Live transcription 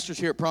Pastors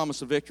here at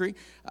Promise of Victory.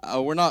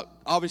 We're not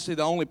obviously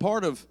the only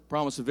part of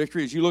Promise of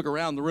Victory. As you look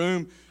around the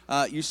room,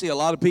 you see a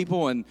lot of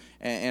people and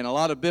a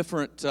lot of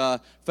different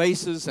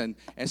faces, and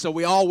so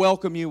we all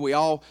welcome you. We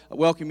all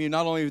welcome you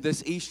not only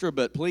this Easter,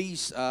 but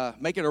please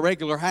make it a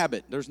regular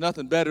habit. There's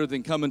nothing better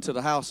than coming to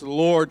the house of the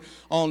Lord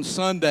on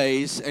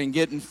Sundays and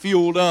getting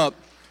fueled up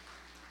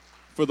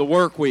for the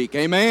work week.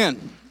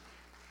 Amen.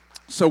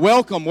 So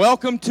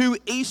welcome to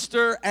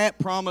Easter at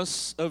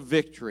Promise of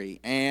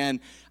Victory. And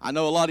I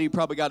know a lot of you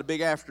probably got a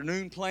big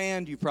afternoon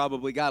planned. You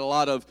probably got a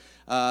lot of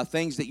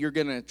things that you're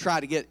going to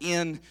try to get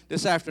in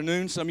this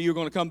afternoon. Some of you are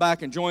going to come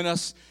back and join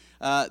us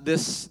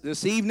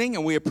this evening,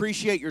 and we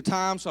appreciate your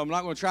time. So I'm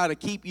not going to try to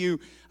keep you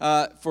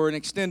for an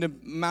extended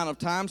amount of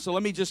time. So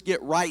let me just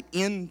get right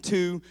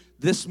into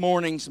this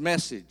morning's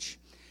message.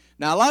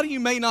 Now, a lot of you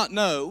may not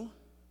know,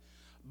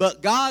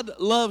 but God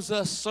loves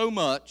us so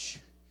much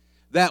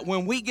that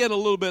when we get a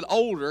little bit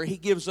older, He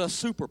gives us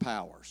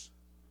superpowers.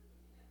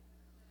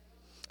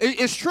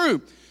 It's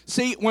true.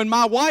 See, when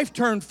my wife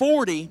turned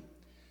 40,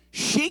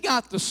 she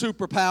got the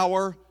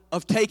superpower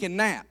of taking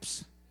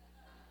naps.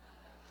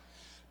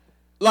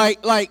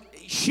 Like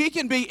she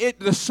can be,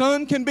 the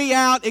sun can be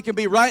out, it can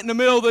be right in the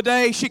middle of the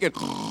day, she can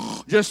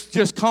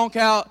just conk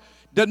out,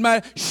 doesn't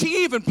matter.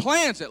 She even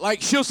plans it.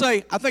 Like she'll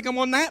say, I think I'm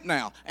on nap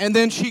now, and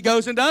then she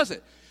goes and does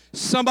it.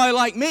 Somebody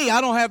like me,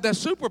 I don't have that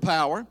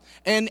superpower,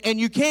 and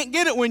you can't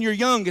get it when you're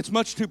young. It's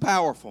much too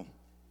powerful.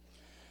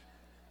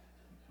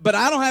 But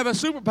I don't have a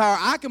superpower.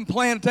 I can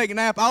plan to take a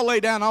nap. I'll lay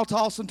down, I'll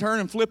toss and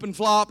turn and flip and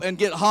flop and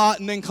get hot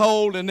and then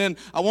cold, and then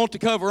I want to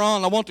cover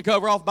on, I want to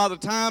cover off. By the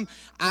time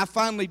I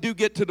finally do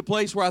get to the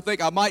place where I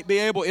think I might be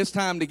able, it's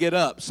time to get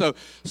up. So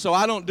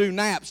I don't do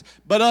naps.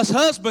 But us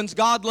husbands,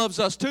 God loves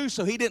us too,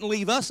 so He didn't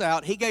leave us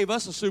out. He gave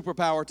us a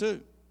superpower too.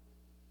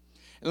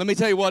 And let me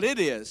tell you what it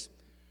is.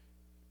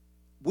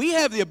 We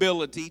have the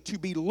ability to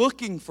be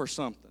looking for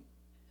something.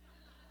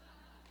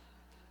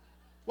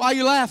 Why are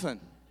you laughing?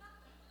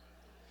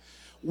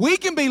 We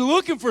can be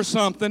looking for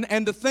something,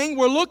 and the thing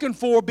we're looking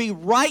for be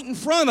right in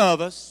front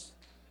of us,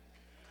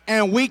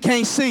 and we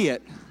can't see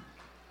it.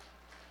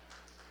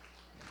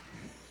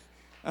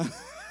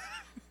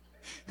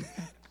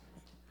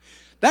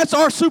 That's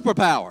our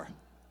superpower.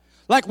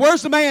 Like,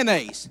 where's the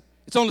mayonnaise?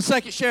 It's on the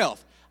second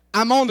shelf.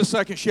 I'm on the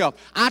second shelf.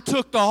 I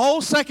took the whole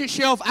second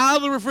shelf out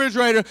of the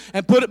refrigerator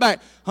and put it back.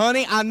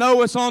 Honey, I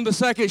know it's on the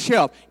second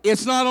shelf.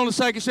 It's not on the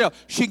second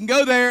shelf. She can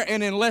go there,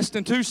 and in less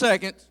than 2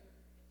 seconds,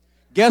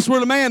 guess where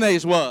the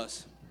mayonnaise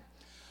was?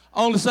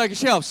 On the second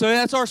shelf. So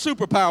that's our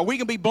superpower. We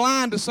can be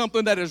blind to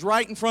something that is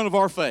right in front of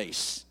our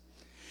face.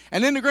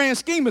 And in the grand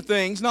scheme of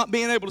things, not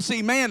being able to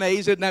see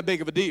mayonnaise isn't that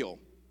big of a deal.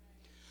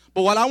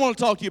 But what I want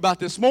to talk to you about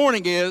this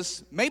morning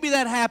is maybe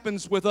that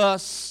happens with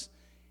us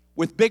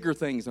with bigger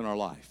things in our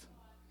life.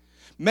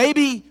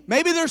 Maybe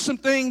there's some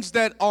things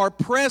that are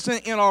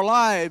present in our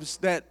lives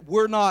that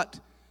we're not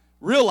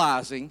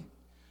realizing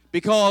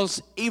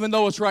because even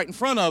though it's right in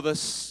front of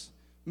us,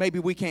 maybe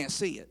we can't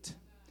see it.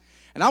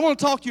 And I want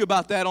to talk to you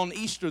about that on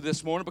Easter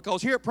this morning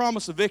because here at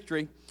Promise of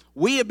Victory,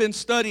 we have been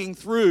studying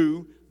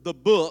through the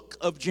book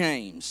of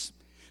James.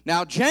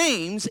 Now,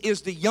 James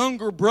is the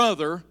younger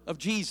brother of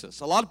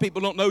Jesus. A lot of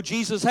people don't know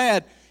Jesus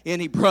had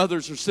any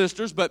brothers or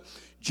sisters, but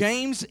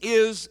James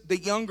is the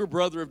younger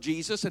brother of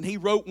Jesus, and he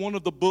wrote one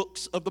of the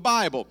books of the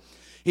Bible.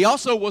 He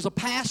also was a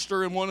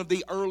pastor in one of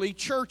the early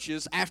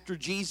churches after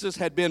Jesus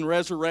had been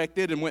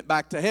resurrected and went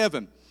back to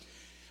heaven.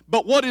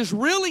 But what is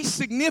really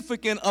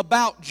significant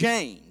about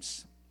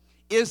James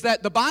is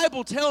that the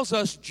Bible tells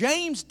us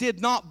James did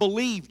not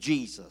believe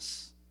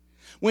Jesus.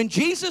 When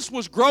Jesus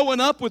was growing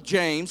up with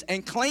James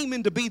and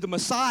claiming to be the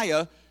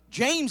Messiah,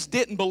 James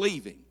didn't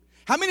believe him.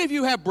 How many of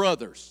you have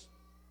brothers?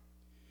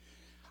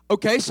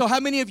 Okay, so how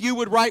many of you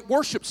would write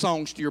worship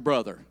songs to your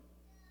brother?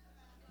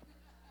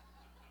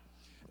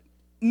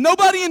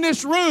 Nobody in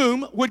this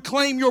room would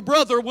claim your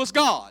brother was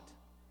God.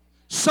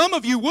 Some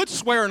of you would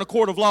swear in a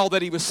court of law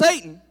that he was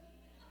Satan.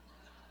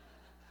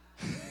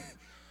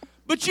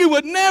 But you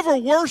would never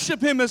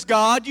worship him as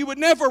God. You would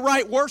never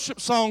write worship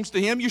songs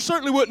to him. You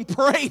certainly wouldn't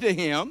pray to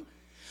him.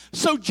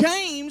 So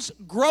James,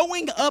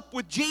 growing up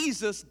with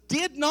Jesus,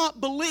 did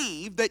not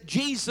believe that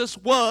Jesus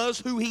was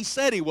who he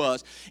said he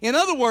was. In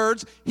other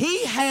words,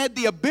 he had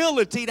the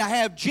ability to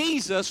have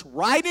Jesus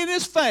right in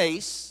his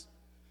face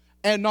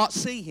and not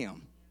see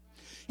him.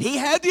 He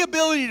had the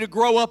ability to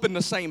grow up in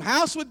the same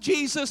house with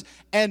Jesus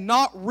and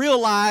not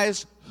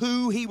realize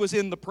who he was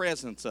in the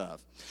presence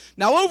of.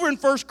 Now, over in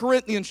 1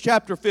 Corinthians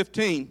chapter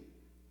 15,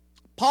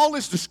 Paul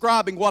is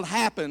describing what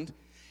happened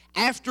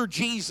after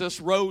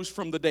Jesus rose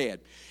from the dead.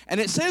 And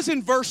it says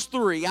in verse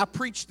 3, I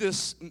preached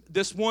this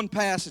one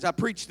passage, I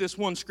preached this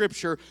one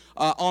scripture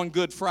on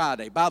Good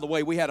Friday. By the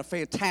way, we had a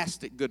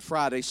fantastic Good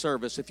Friday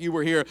service. If you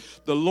were here,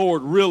 the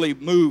Lord really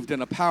moved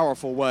in a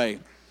powerful way.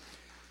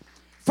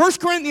 1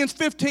 Corinthians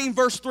 15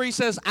 verse 3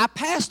 says, I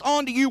passed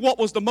on to you what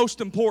was the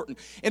most important.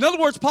 In other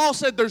words, Paul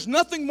said there's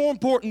nothing more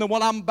important than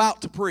what I'm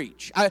about to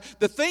preach.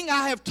 The thing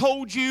I have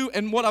told you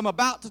and what I'm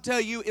about to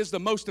tell you is the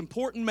most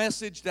important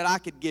message that I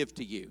could give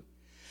to you.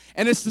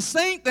 And it's the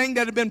same thing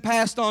that had been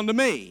passed on to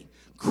me.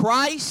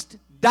 Christ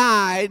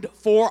died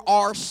for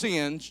our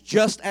sins,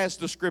 just as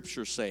the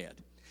Scripture said.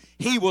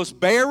 He was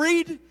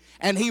buried,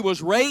 and He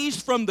was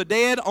raised from the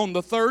dead on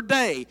the third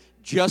day,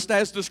 just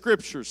as the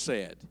Scripture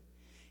said.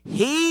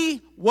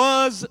 He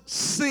was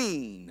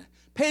seen.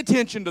 Pay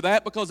attention to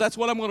that, because that's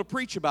what I'm going to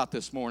preach about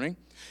this morning.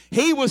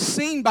 He was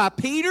seen by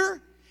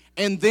Peter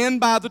and then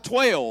by the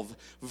 12.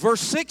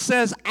 Verse 6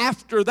 says,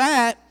 after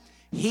that,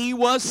 He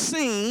was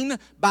seen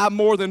by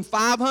more than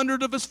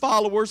 500 of His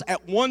followers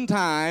at one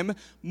time,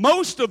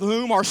 most of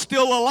whom are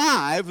still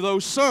alive, though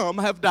some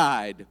have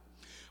died.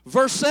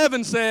 Verse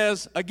 7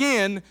 says,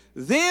 again,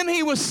 then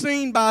He was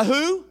seen by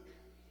who?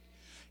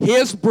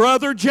 His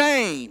brother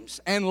James,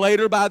 and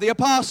later by the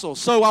apostles.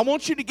 So I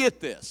want you to get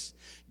this.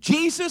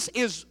 Jesus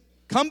is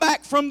come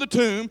back from the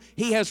tomb,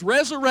 He has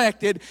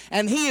resurrected,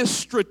 and He is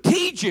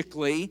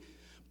strategically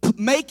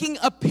making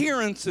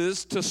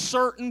appearances to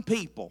certain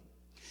people.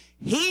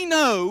 He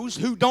knows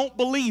who don't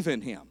believe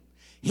in Him.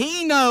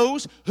 He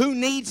knows who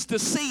needs to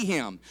see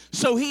Him.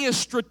 So He is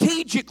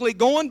strategically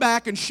going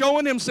back and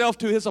showing Himself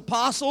to His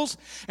apostles.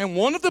 And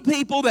one of the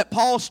people that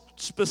Paul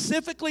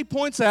specifically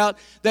points out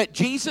that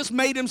Jesus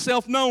made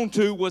Himself known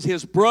to was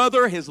His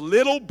brother, His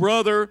little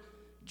brother,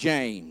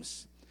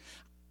 James.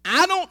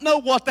 I don't know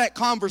what that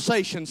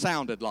conversation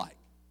sounded like,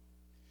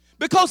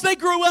 because they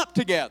grew up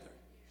together.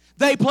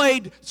 They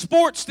played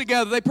sports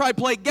together. They probably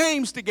played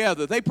games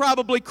together. They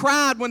probably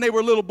cried when they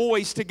were little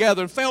boys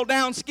together and fell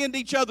down, skinned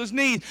each other's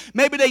knees.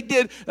 Maybe they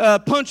did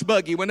punch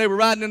buggy when they were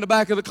riding in the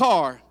back of the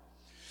car.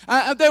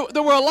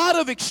 There were a lot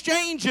of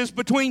exchanges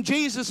between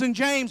Jesus and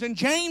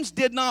James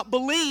did not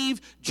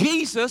believe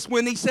Jesus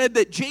when he said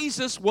that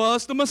Jesus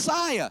was the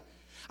Messiah.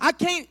 I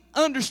can't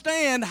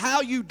understand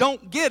how you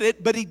don't get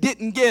it, but he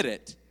didn't get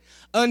it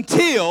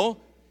until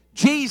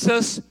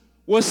Jesus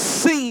was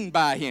seen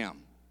by him.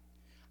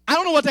 I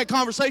don't know what that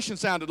conversation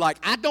sounded like.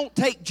 I don't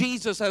take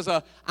Jesus as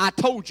a I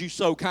told you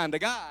so kind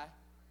of guy.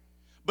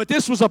 But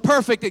this was a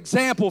perfect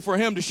example for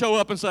him to show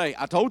up and say,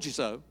 I told you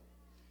so.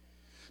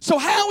 So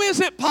how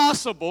is it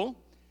possible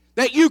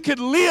that you could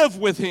live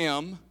with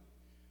him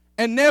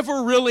and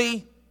never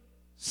really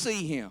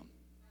see him?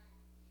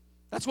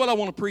 That's what I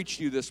want to preach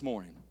to you this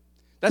morning.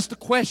 That's the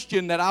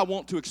question that I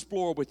want to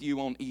explore with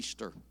you on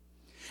Easter.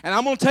 And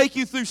I'm going to take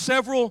you through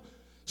several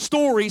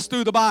stories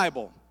through the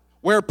Bible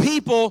where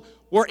people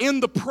were in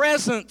the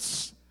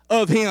presence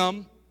of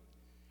him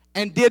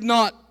and did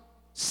not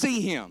see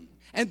him.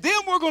 And then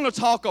we're going to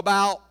talk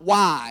about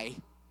why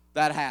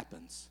that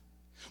happens.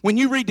 When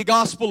you read the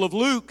Gospel of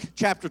Luke,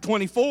 chapter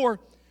 24,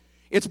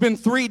 it's been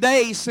 3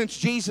 days since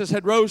Jesus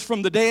had rose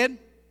from the dead.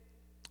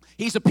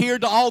 He's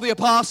appeared to all the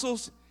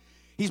apostles.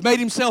 He's made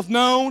himself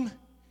known.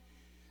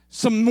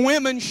 Some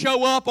women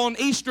show up on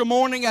Easter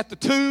morning at the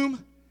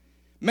tomb.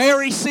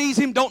 Mary sees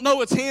him, don't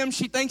know it's him.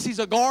 She thinks he's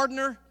a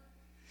gardener.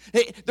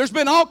 There's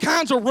been all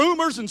kinds of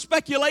rumors and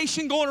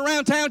speculation going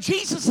around town.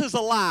 Jesus is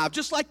alive,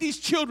 just like these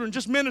children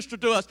just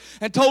ministered to us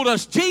and told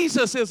us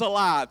Jesus is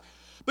alive.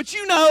 But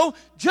you know,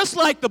 just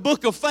like the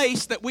book of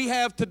faith that we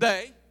have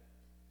today,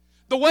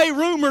 the way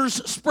rumors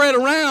spread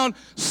around,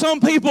 some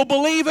people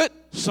believe it,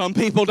 some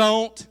people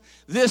don't.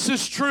 This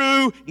is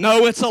true.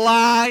 No, it's a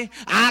lie.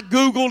 I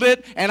Googled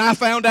it, and I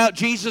found out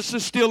Jesus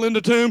is still in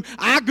the tomb.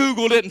 I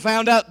Googled it and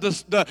found out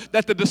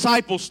that the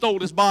disciples stole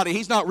his body.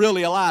 He's not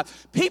really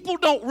alive. People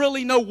don't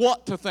really know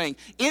what to think.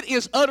 It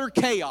is utter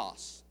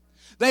chaos.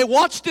 They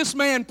watched this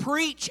man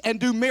preach and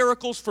do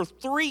miracles for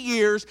 3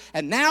 years,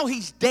 and now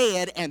he's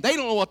dead, and they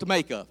don't know what to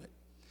make of it.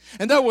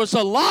 And there was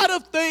a lot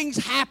of things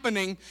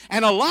happening,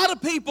 and a lot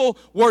of people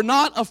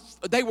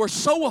they were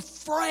so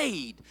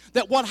afraid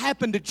that what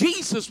happened to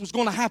Jesus was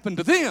going to happen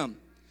to them.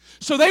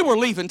 So they were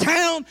leaving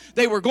town,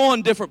 they were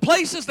going different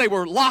places, they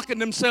were locking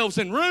themselves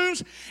in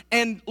rooms.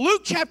 And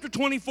Luke chapter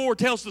 24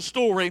 tells the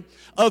story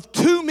of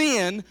 2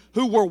 men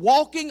who were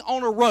walking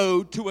on a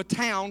road to a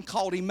town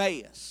called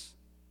Emmaus.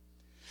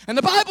 And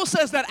the Bible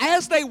says that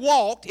as they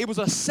walked, it was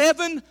a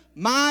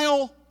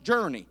 7-mile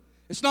journey.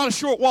 It's not a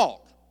short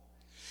walk.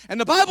 And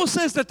the Bible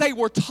says that they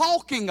were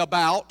talking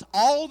about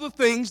all the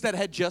things that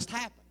had just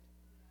happened.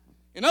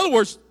 In other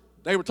words,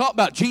 they were talking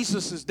about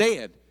Jesus is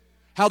dead,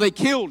 how they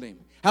killed him,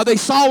 how they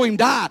saw him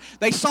die.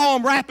 They saw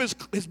him wrap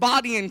his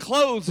body in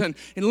clothes and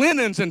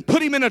linens and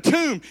put him in a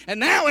tomb. And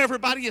now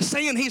everybody is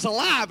saying he's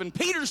alive. And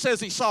Peter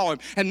says he saw him.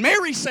 And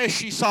Mary says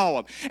she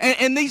saw him.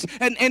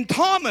 And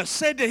Thomas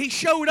said that he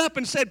showed up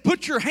and said,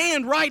 put your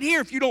hand right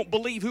here if you don't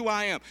believe who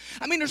I am.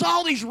 I mean, there's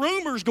all these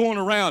rumors going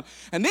around.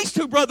 And these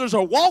 2 brothers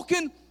are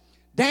walking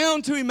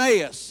down to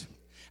Emmaus.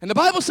 And the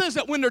Bible says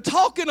that when they're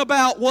talking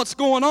about what's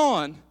going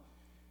on,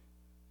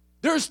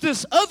 there's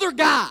this other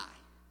guy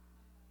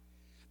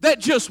that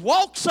just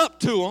walks up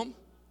to them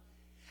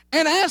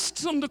and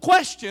asks them the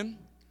question,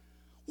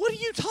 what are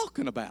you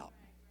talking about?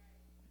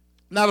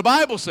 Now the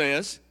Bible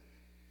says,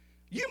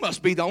 you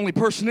must be the only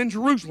person in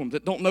Jerusalem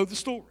that don't know the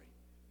story.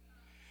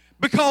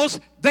 Because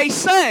they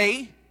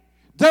say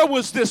there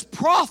was this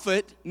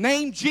prophet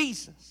named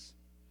Jesus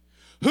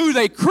who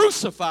they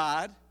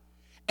crucified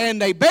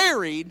and they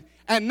buried,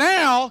 And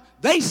now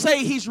they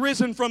say he's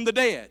risen from the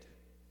dead.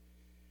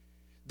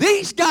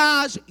 These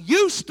guys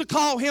used to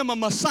call him a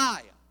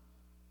Messiah.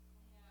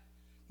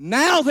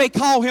 Now they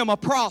call him a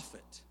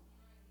prophet.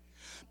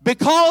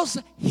 Because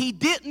he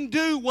didn't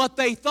do what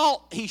they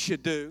thought he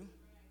should do,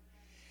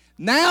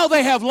 now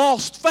they have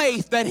lost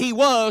faith that he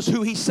was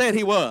who he said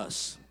he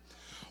was.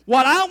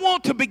 What I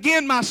want to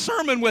begin my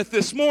sermon with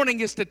this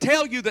morning is to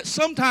tell you that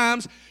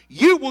sometimes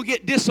you will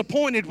get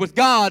disappointed with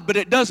God, but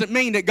it doesn't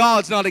mean that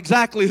God's not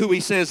exactly who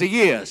he says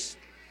he is.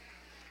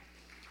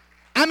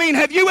 I mean,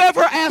 have you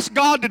ever asked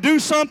God to do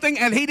something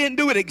and he didn't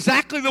do it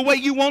exactly the way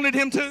you wanted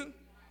him to?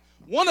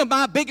 One of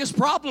my biggest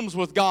problems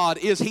with God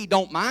is he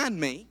don't mind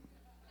me.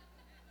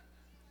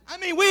 I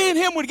mean, we and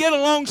him would get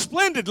along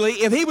splendidly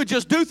if he would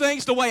just do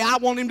things the way I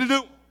want him to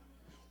do,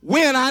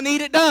 when I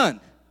need it done.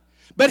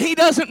 But he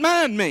doesn't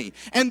mind me.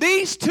 And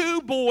these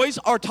two boys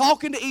are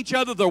talking to each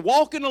other. They're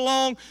walking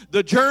along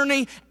the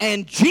journey,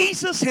 and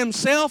Jesus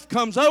himself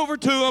comes over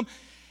to them.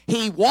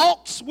 He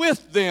walks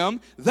with them.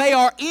 They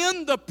are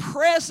in the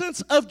presence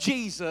of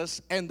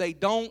Jesus, and they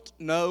don't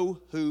know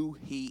who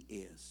he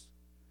is.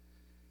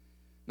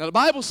 Now, the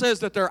Bible says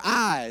that their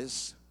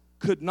eyes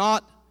could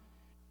not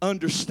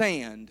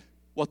understand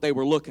what they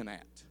were looking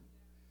at.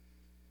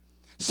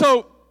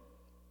 So,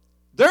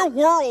 their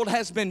world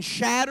has been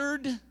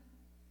shattered.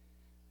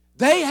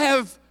 They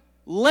have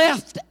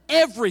left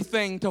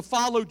everything to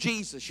follow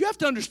Jesus. You have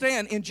to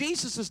understand, in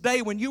Jesus'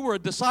 day when you were a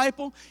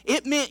disciple,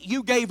 it meant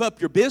you gave up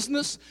your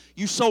business,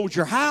 you sold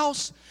your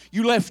house,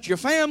 you left your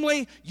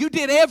family, you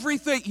did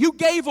everything, you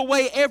gave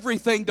away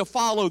everything to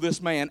follow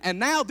this man. And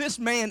now this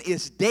man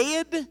is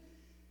dead,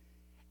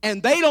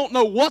 and they don't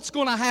know what's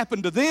going to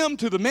happen to them,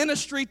 to the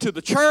ministry, to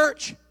the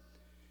church.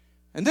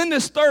 And then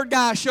this third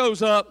guy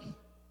shows up,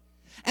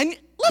 and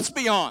let's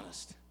be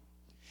honest.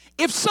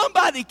 If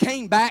somebody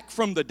came back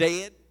from the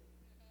dead,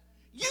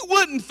 you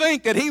wouldn't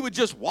think that he would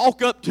just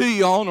walk up to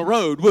you on the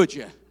road, would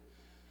you?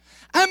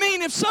 I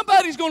mean, if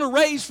somebody's going to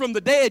raise from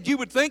the dead, you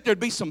would think there'd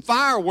be some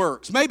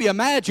fireworks, maybe a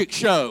magic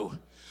show.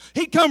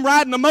 He'd come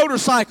riding a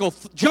motorcycle,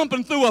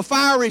 jumping through a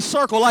fiery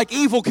circle like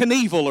Evel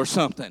Knievel or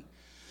something.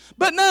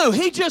 But no,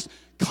 he just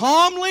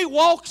calmly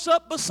walks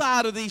up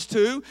beside of these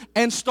two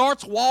and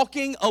starts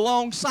walking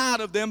alongside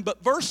of them.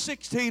 But verse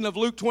 16 of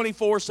Luke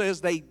 24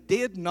 says they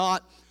did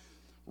not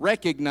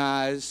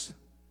recognize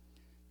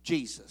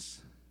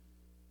Jesus.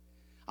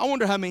 I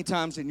wonder how many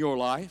times in your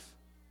life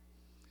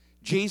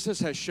Jesus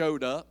has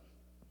showed up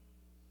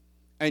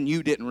and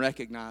you didn't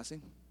recognize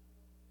him.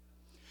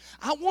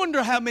 I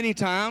wonder how many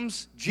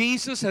times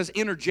Jesus has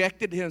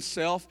interjected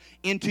himself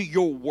into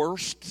your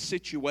worst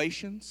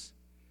situations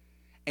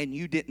and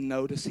you didn't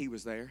notice he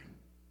was there.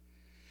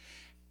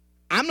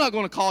 I'm not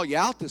going to call you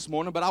out this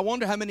morning, but I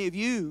wonder how many of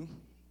you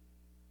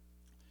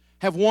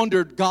have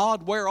wondered,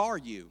 God, where are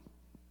you?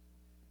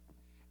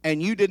 And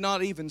you did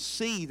not even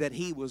see that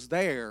he was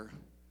there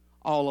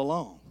all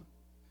along.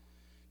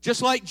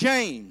 Just like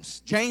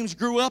James. James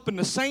grew up in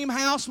the same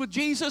house with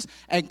Jesus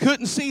and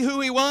couldn't see who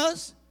he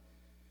was.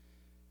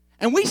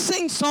 And we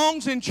sing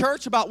songs in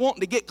church about wanting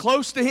to get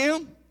close to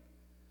him.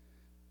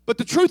 But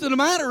the truth of the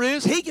matter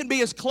is, he can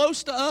be as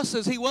close to us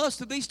as he was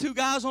to these two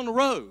guys on the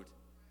road.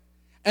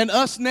 And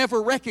us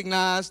never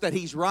recognize that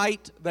he's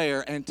right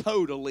there and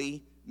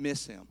totally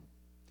miss him.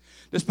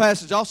 This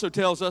passage also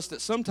tells us that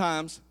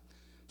sometimes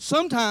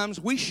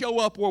we show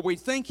up where we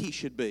think he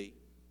should be.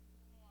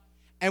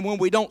 And when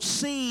we don't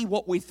see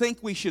what we think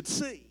we should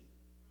see,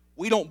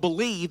 we don't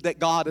believe that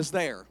God is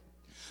there.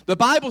 The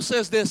Bible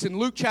says this in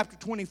Luke chapter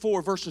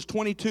 24, verses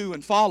 22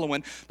 and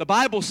following. The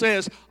Bible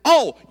says,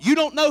 oh, you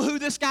don't know who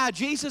this guy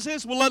Jesus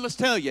is? Well, let us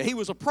tell you. He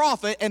was a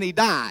prophet and he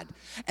died.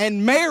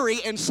 And Mary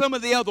and some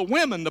of the other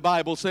women, the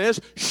Bible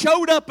says,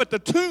 showed up at the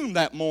tomb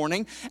that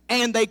morning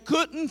and they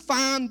couldn't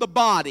find the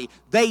body.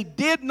 They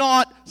did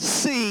not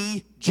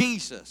see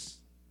Jesus.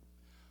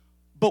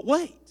 But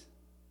wait.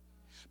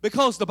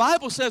 Because the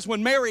Bible says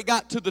when Mary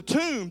got to the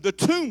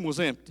tomb was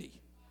empty.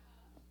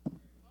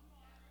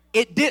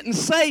 It didn't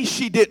say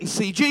she didn't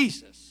see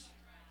Jesus.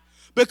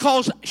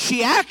 Because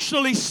she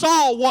actually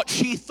saw what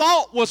she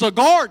thought was a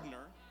gardener.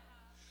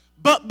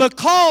 But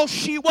because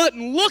she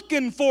wasn't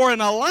looking for an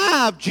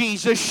alive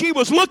Jesus, she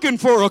was looking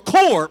for a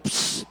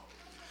corpse.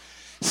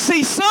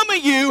 See, some of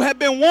you have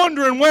been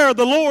wondering where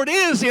the Lord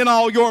is in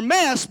all your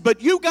mess, but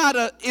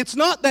it's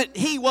not that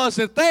he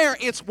wasn't there,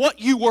 it's what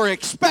you were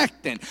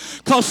expecting.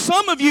 Because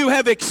some of you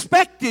have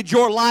expected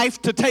your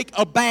life to take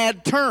a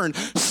bad turn.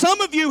 Some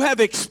of you have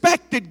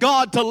expected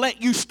God to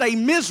let you stay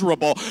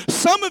miserable.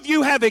 Some of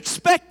you have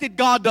expected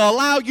God to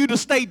allow you to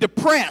stay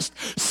depressed.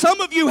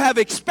 Some of you have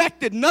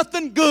expected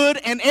nothing good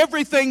and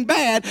everything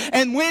bad,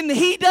 and when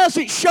he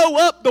doesn't show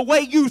up the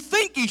way you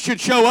think he should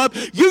show up,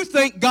 you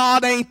think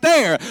God ain't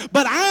there.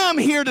 But I'm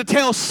here to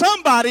tell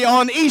somebody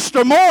on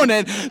Easter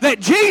morning that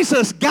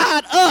Jesus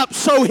got up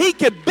so he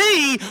could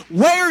be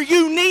where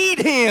you need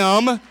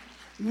him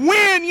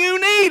when you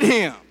need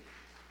him.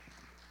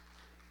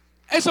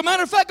 As a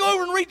matter of fact, go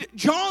over and read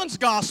John's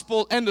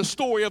gospel and the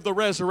story of the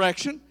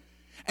resurrection.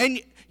 And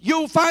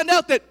you'll find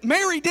out that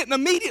Mary didn't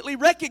immediately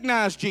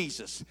recognize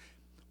Jesus.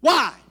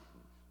 Why?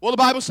 Well, the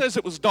Bible says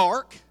it was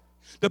dark.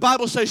 The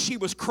Bible says she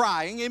was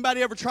crying.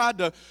 Anybody ever tried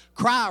to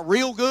cry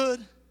real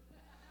good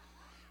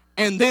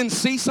and then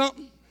see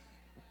something?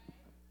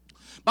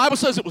 Bible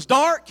says it was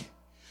dark.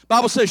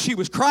 Bible says she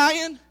was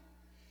crying.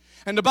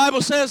 And the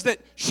Bible says that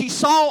she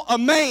saw a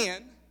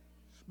man,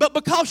 but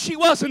because she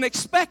wasn't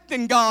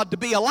expecting God to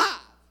be alive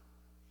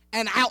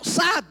and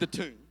outside the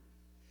tomb,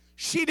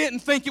 she didn't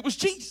think it was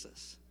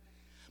Jesus.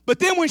 But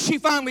then when she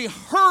finally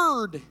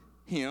heard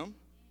him,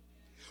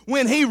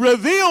 when he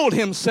revealed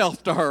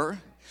himself to her,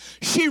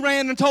 she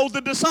ran and told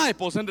the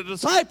disciples, and the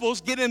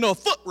disciples get into a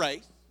foot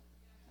race.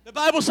 The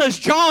Bible says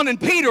John and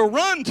Peter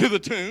run to the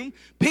tomb.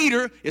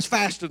 Peter is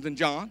faster than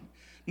John,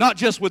 not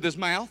just with his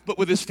mouth, but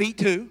with his feet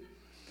too.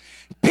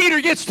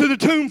 Peter gets to the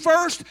tomb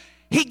first.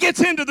 He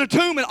gets into the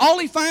tomb, and all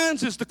he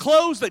finds is the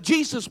clothes that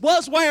Jesus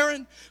was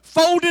wearing,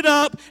 folded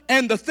up,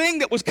 and the thing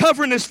that was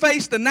covering his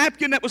face, the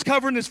napkin that was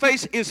covering his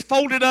face, is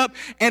folded up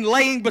and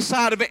laying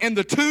beside of it, and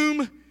the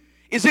tomb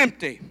is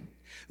empty.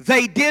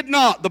 They did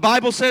not, the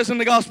Bible says in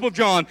the Gospel of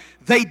John,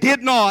 they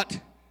did not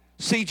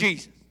see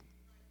Jesus.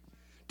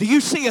 Do you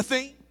see a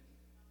theme?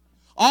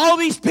 All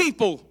these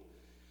people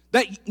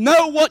that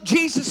know what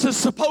Jesus is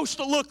supposed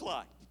to look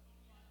like.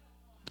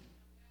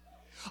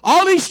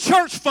 All these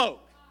church folk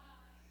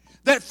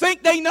that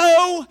think they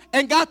know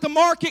and got the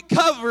market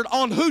covered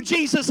on who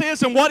Jesus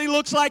is and what he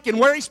looks like and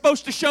where he's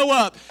supposed to show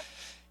up.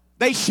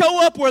 They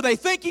show up where they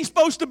think he's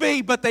supposed to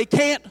be, but they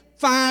can't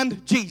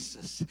find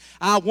Jesus.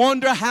 I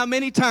wonder how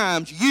many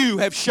times you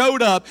have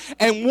showed up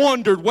and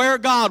wondered where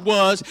God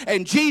was,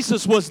 and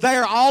Jesus was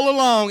there all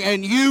along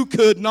and you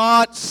could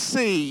not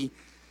see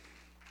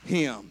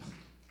him.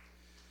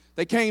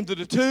 They came to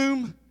the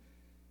tomb.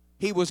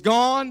 He was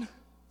gone.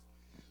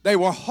 They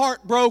were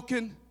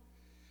heartbroken.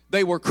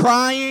 They were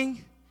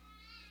crying.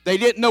 They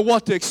didn't know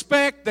what to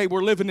expect. They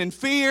were living in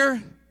fear.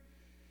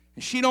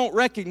 And she don't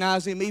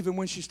recognize him even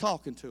when she's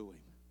talking to him.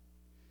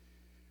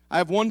 I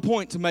have one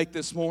point to make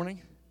this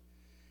morning,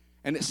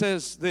 and it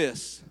says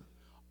this: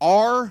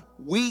 our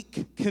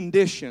weak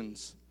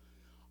conditions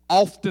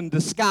often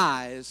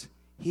disguise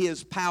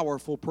his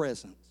powerful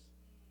presence.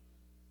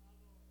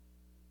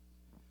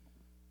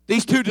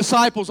 These two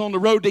disciples on the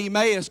road to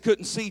Emmaus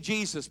couldn't see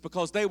Jesus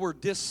because they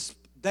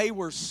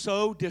were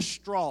so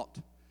distraught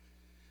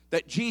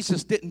that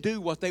Jesus didn't do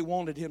what they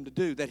wanted him to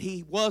do, that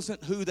he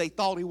wasn't who they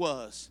thought he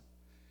was.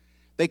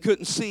 They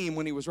couldn't see him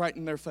when he was right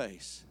in their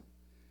face.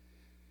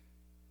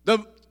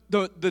 The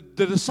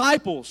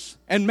disciples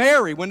and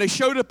Mary, when they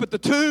showed up at the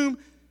tomb,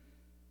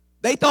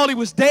 they thought he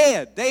was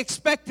dead. They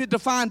expected to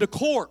find a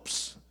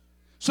corpse,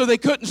 so they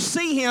couldn't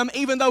see him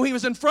even though he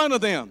was in front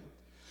of them,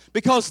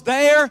 because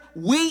their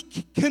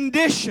weak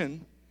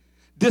condition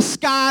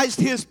disguised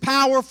his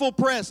powerful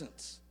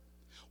presence.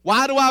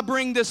 Why do I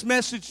bring this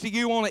message to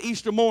you on an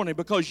Easter morning?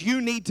 Because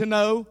you need to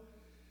know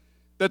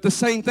that the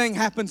same thing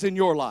happens in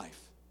your life.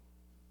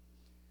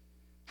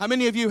 How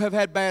many of you have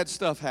had bad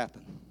stuff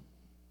happen?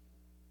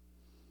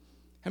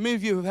 How many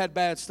of you have had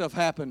bad stuff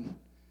happen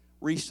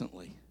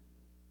recently?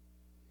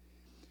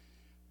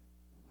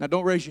 Now,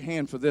 don't raise your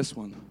hand for this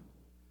one.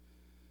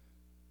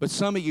 But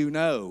some of you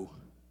know,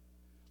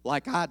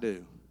 like I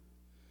do,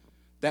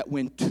 that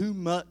when too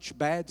much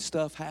bad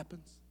stuff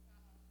happens,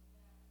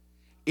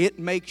 it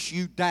makes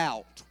you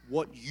doubt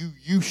what you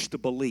used to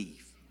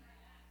believe.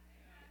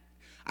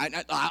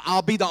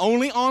 I'll be the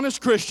only honest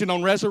Christian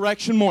on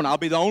Resurrection morning. I'll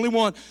be the only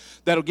one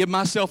that'll give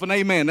myself an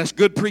amen. That's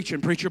good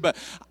preaching, preacher. But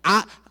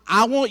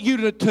I want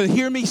you to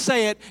hear me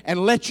say it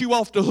and let you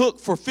off the hook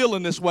for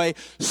feeling this way.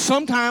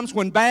 Sometimes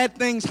when bad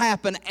things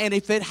happen, and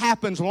if it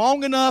happens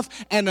long enough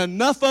and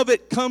enough of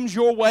it comes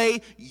your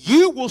way,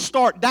 you will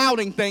start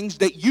doubting things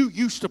that you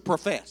used to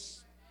profess.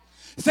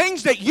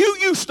 Things that you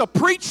used to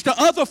preach to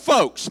other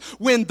folks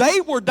when they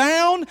were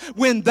down,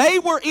 when they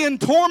were in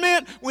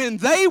torment, when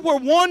they were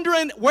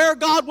wondering where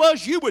God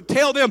was, you would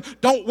tell them,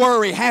 don't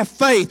worry, have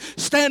faith,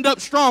 stand up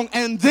strong.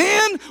 And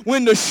then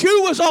when the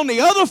shoe is on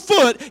the other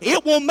foot,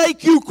 it will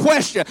make you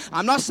question.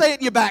 I'm not saying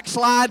you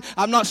backslide.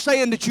 I'm not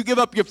saying that you give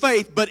up your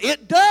faith, but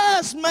it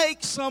does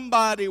make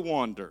somebody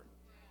wonder,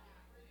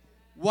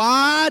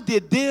 why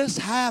did this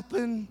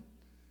happen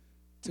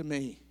to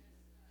me?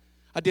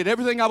 I did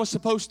everything I was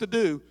supposed to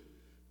do.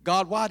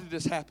 God, why did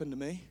this happen to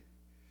me?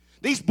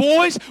 These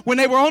boys, when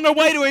they were on their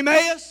way to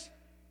Emmaus,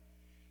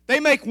 they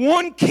make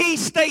one key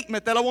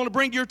statement that I want to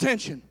bring to your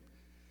attention.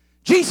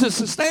 Jesus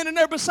is standing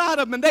there beside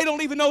them, and they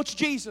don't even know it's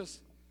Jesus.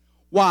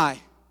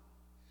 Why?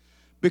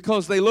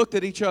 Because they looked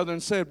at each other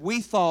and said, we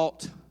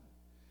thought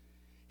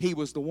he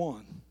was the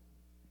one.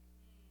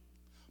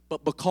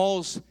 But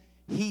because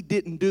he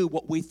didn't do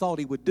what we thought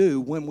he would do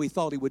when we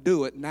thought he would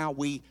do it, now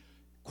we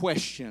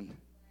question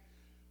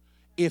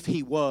if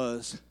he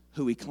was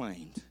who he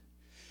claimed.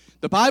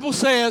 The Bible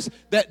says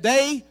that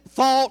they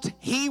thought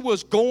he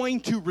was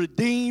going to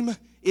redeem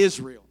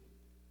Israel.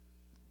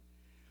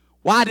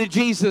 Why did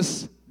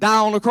Jesus die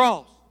on the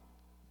cross?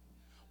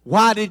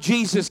 Why did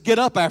Jesus get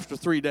up after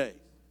 3 days?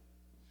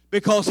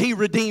 Because he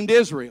redeemed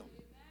Israel.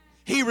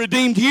 He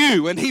redeemed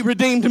you and He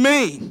redeemed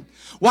me.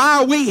 Why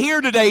are we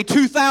here today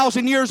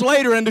 2,000 years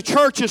later and the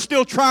church is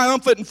still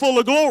triumphant and full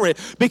of glory?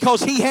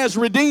 Because He has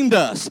redeemed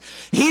us.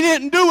 He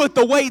didn't do it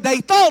the way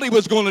they thought He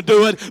was going to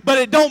do it, but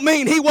it don't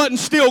mean He wasn't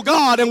still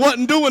God and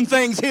wasn't doing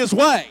things His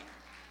way.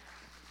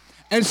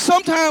 And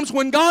sometimes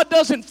when God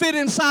doesn't fit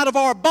inside of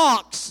our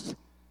box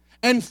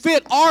and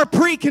fit our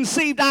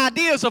preconceived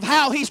ideas of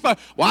how He's supposed,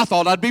 well, I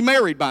thought I'd be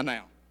married by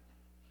now.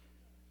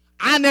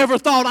 I never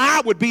thought I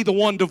would be the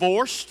one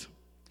divorced.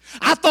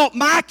 I thought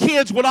my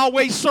kids would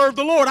always serve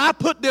the Lord. I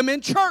put them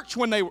in church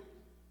when they were.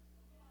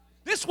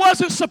 This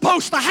wasn't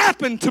supposed to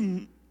happen to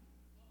me.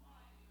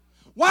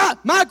 Why?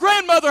 My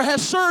grandmother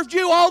has served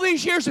you all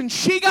these years and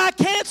she got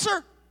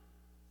cancer.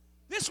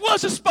 This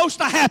wasn't supposed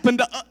to happen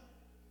to us.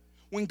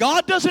 When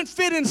God doesn't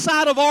fit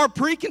inside of our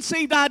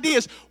preconceived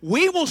ideas,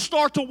 we will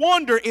start to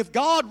wonder if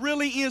God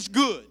really is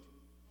good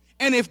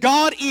and if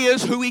God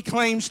is who He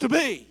claims to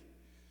be.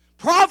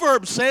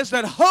 Proverbs says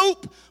that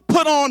hope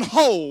put on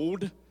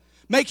hold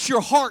makes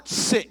your heart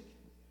sick.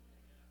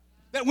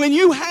 That when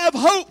you have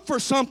hope for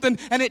something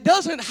and it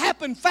doesn't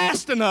happen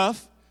fast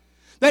enough,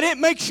 that it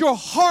makes your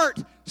heart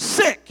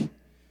sick.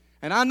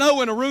 And I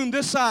know in a room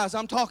this size,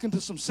 I'm talking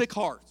to some sick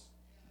hearts.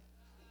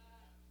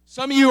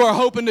 Some of you are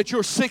hoping that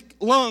your sick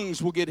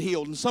lungs will get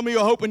healed, and some of you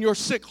are hoping your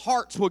sick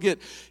hearts will get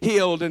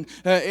healed, and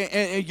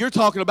you're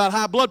talking about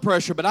high blood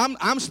pressure, but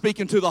I'm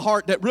speaking to the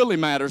heart that really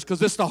matters,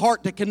 because it's the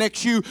heart that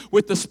connects you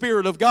with the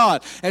Spirit of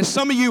God. And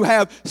some of you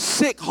have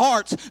sick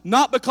hearts,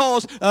 not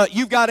because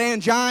you've got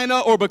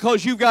angina or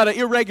because you've got an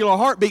irregular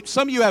heartbeat.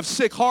 Some of you have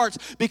sick hearts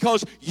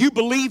because you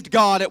believed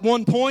God at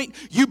one point.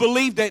 You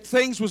believed that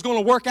things was going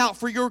to work out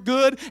for your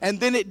good, and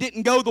then it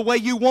didn't go the way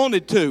you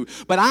wanted to.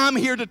 But I'm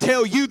here to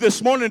tell you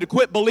this morning to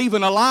quit believing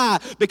a lie,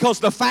 because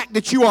the fact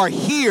that you are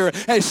here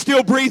and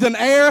still breathing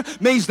air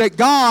means that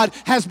God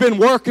has been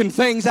working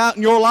things out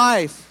in your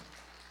life.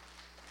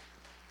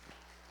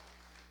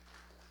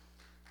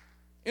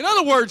 In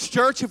other words,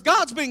 church, if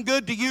God's been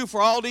good to you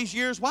for all these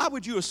years, why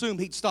would you assume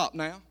He'd stop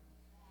now?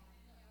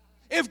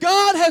 If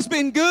God has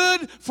been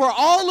good for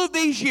all of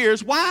these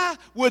years, why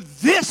would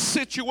this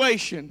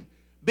situation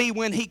be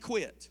when He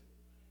quit?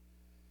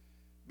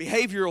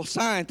 Behavioral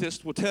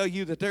scientists will tell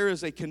you that there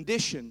is a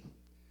condition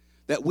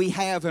that we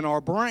have in our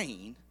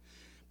brain,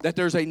 that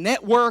there's a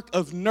network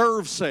of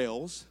nerve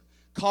cells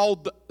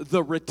called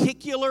the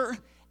reticular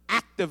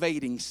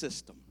activating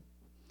system.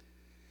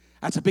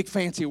 That's a big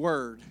fancy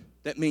word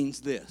that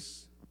means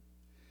this: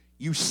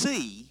 you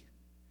see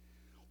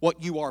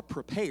what you are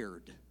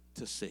prepared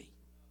to see.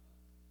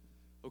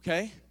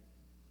 Okay?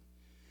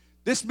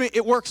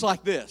 It works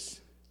like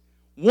this.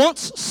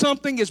 Once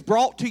something is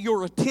brought to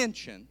your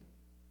attention,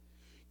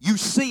 you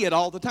see it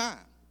all the time.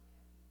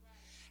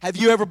 Have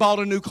you ever bought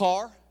a new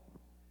car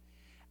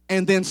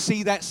and then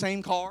see that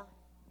same car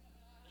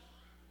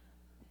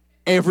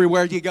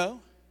everywhere you go?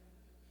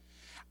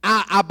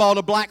 I bought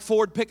a black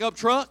Ford pickup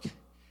truck,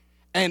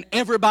 and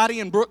everybody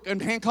in Brooke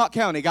and Hancock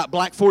County got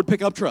black Ford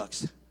pickup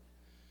trucks.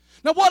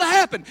 Now what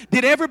happened?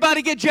 Did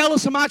everybody get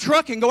jealous of my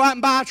truck and go out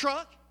and buy a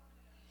truck?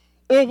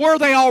 Or were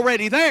they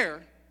already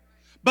there,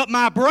 but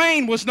my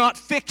brain was not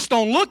fixed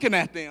on looking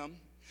at them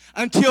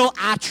until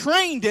I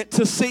trained it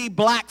to see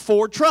black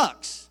Ford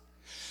trucks?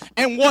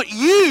 And what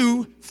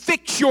you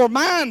fix your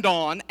mind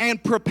on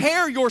and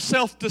prepare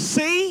yourself to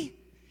see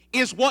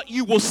is what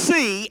you will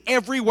see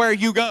everywhere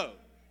you go.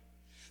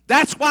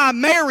 That's why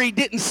Mary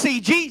didn't see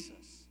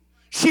Jesus.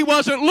 She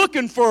wasn't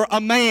looking for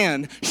a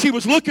man. She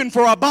was looking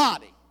for a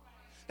body.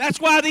 That's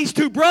why these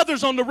two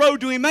brothers on the road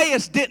to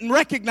Emmaus didn't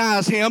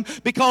recognize Him,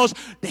 because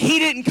He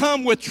didn't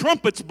come with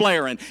trumpets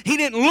blaring. He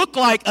didn't look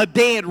like a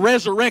dead,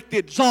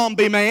 resurrected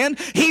zombie man.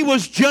 He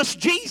was just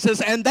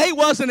Jesus, and they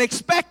wasn't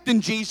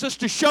expecting Jesus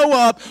to show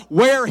up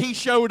where He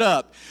showed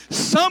up.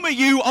 Some of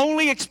you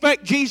only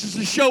expect Jesus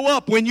to show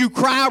up when you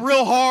cry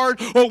real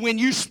hard, or when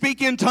you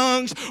speak in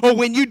tongues, or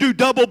when you do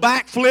double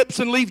backflips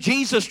and leave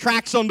Jesus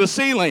tracks on the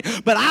ceiling.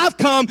 But I've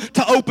come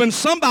to open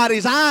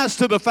somebody's eyes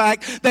to the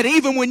fact that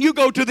even when you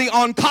go to the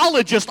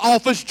oncologist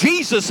office,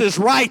 Jesus is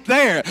right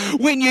there.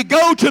 When you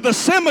go to the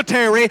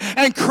cemetery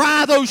and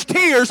cry those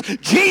tears,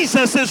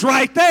 Jesus is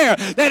right there.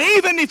 That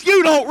even if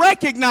you don't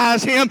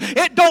recognize Him,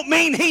 it don't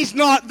mean He's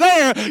not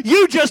there.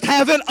 You just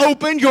haven't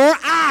opened your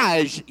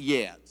eyes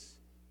yet.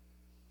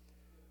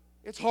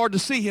 It's hard to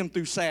see Him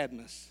through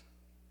sadness.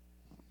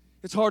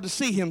 It's hard to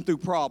see Him through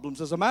problems.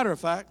 As a matter of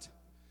fact,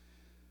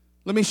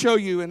 let me show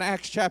you in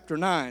Acts chapter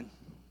 9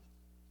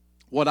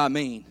 what I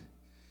mean.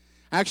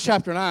 Acts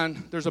chapter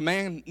 9, there's a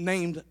man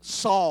named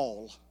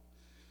Saul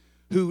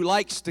who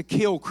likes to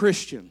kill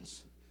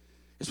Christians.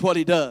 It's what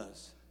he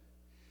does.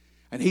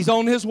 And he's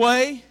on his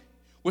way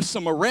with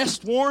some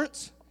arrest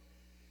warrants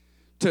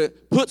to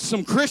put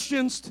some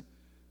Christians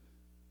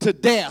to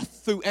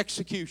death through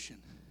execution.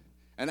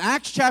 And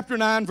Acts chapter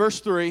 9, verse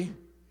 3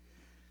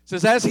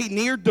 says, as he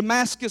neared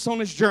Damascus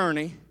on his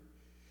journey,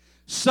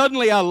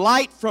 suddenly a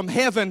light from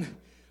heaven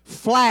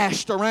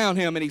flashed around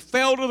him, and he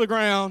fell to the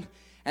ground,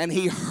 and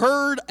he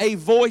heard a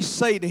voice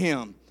say to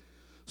him,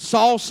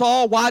 Saul,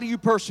 Saul, why do you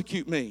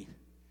persecute me?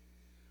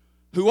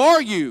 "Who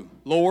are you,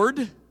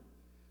 Lord?"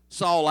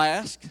 Saul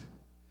asked.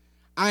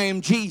 "I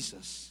am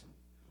Jesus,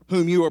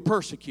 whom you are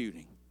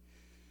persecuting."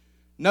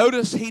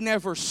 Notice he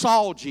never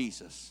saw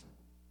Jesus.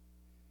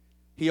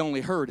 He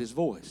only heard his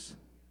voice.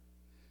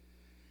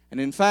 And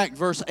in fact,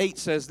 verse 8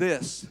 says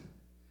this: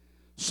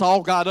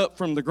 Saul got up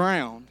from the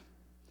ground,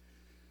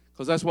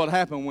 because that's what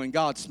happened when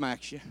God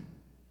smacks you.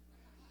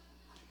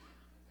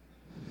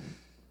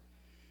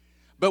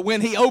 But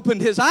when he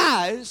opened his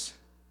eyes,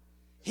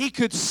 he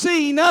could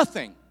see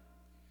nothing.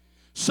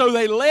 So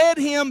they led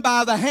him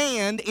by the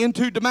hand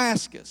into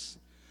Damascus.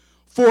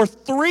 For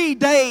 3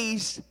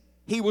 days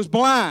he was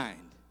blind,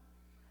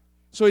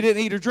 so he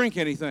didn't eat or drink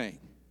anything.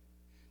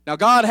 Now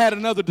God had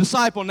another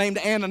disciple named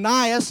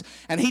Ananias,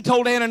 and he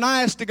told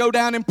Ananias to go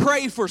down and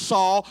pray for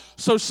Saul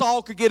so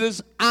Saul could get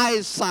his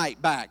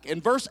eyesight back.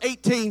 And verse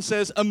 18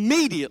 says,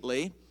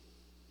 immediately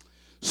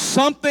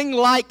something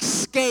like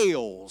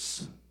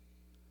scales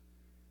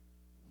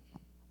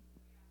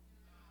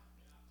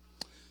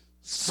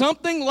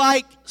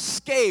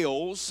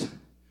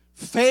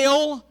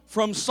fell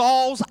from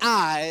Saul's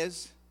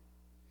eyes,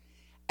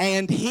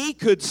 and he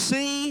could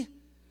see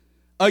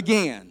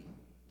again.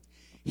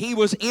 He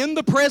was in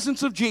the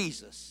presence of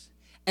Jesus,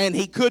 and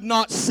he could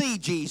not see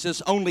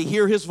Jesus, only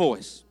hear his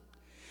voice.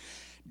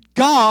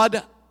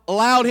 God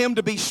allowed him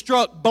to be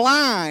struck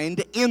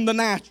blind in the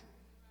natural.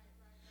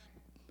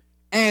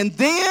 And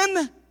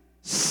then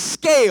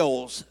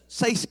scales,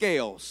 say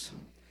scales.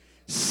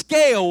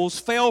 Scales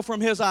fell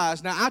from his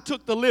eyes. Now, I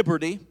took the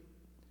liberty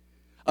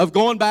of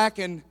going back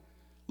and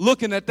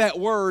looking at that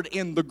word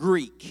in the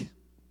Greek.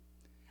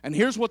 And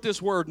here's what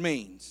this word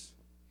means: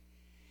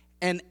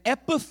 an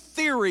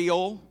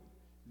epithelial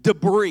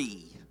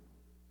debris.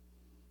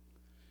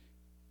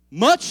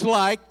 Much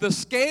like the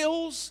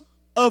scales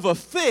of a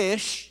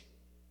fish,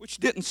 which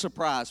didn't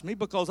surprise me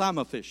because I'm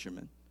a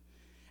fisherman.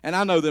 And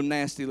I know them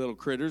nasty little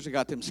critters. They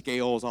got them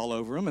scales all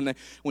over them. And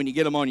when you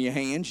get them on your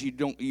hands,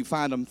 you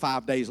find them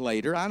 5 days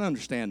later. I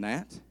understand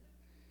that.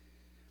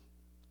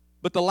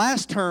 But the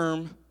last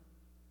term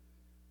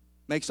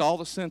makes all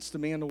the sense to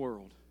me in the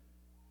world.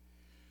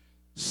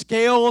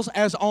 Scales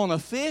as on a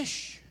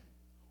fish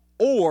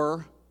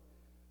or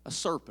a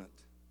serpent.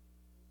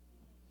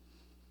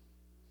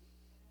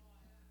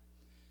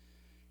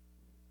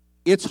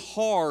 It's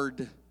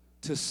hard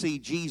to see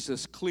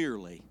Jesus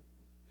clearly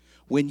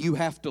when you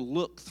have to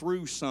look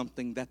through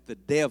something that the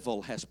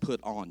devil has put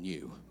on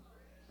you.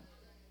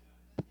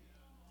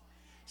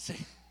 See,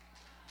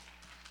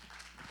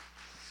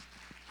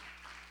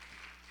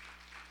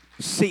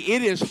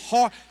 it is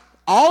hard.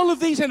 All of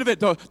these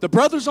individuals, the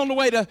brothers on the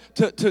way to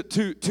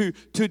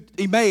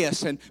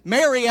Emmaus, and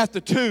Mary at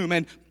the tomb,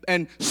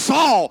 and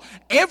Saul,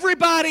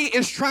 everybody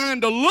is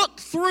trying to look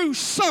through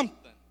something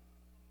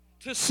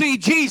to see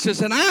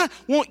Jesus. And I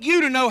want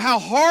you to know how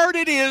hard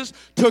it is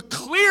to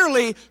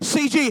clearly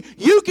see Jesus.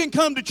 You can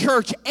come to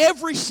church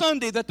every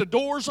Sunday that the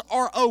doors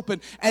are open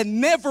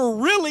and never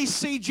really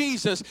see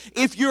Jesus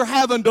if you're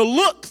having to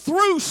look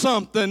through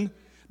something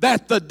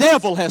that the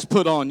devil has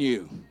put on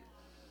you.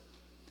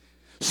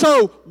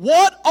 So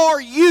what are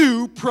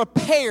you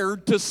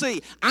prepared to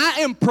see?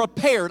 I am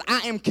prepared.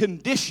 I am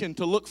conditioned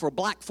to look for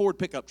black Ford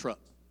pickup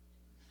trucks.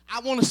 I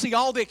want to see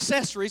all the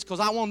accessories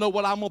because I want to know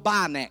what I'm going to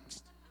buy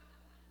next.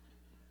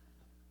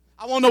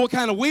 I want to know what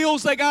kind of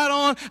wheels they got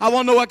on. I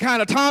want to know what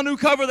kind of tonneau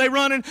cover they're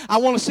running. I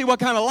want to see what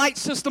kind of light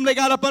system they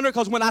got up under,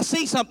 because when I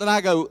see something,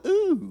 I go,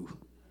 ooh,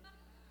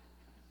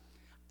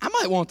 I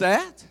might want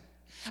that.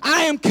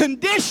 I am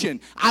conditioned.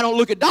 I don't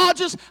look at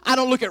Dodges. I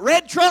don't look at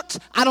red trucks.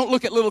 I don't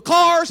look at little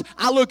cars.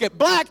 I look at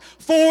black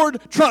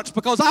Ford trucks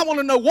because I want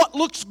to know what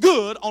looks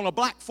good on a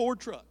black Ford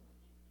truck.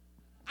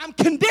 I'm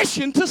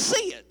conditioned to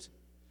see it.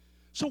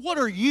 So what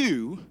are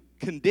you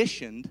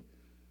conditioned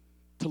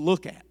to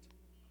look at?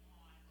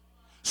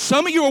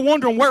 Some of you are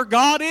wondering where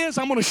God is.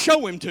 I'm going to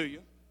show him to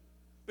you,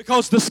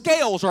 because the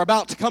scales are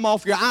about to come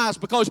off your eyes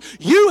because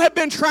you have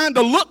been trying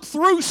to look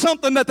through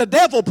something that the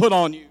devil put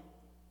on you.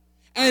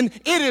 And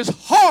it is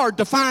hard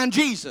to find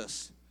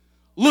Jesus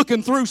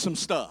looking through some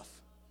stuff.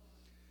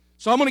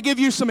 So I'm going to give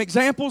you some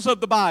examples of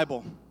the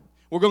Bible.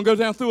 We're going to go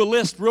down through a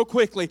list real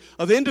quickly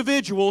of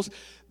individuals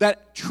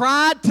that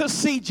tried to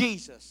see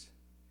Jesus,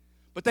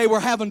 but they were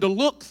having to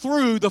look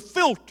through the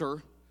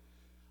filter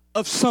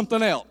of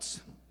something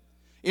else.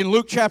 In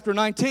Luke chapter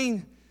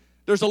 19,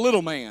 there's a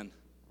little man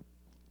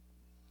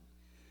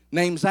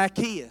named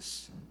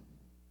Zacchaeus.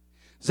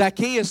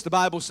 Zacchaeus, the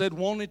Bible said,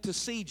 wanted to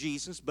see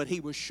Jesus, but he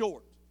was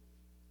short.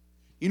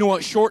 You know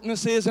what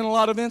shortness is in a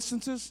lot of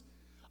instances?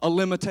 A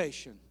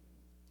limitation.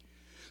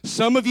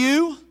 Some of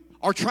you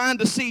are trying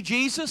to see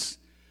Jesus,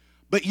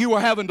 but you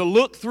are having to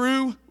look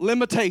through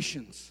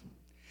limitations.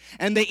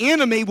 And the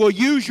enemy will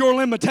use your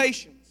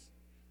limitations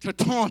to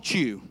taunt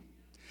you.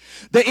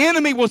 The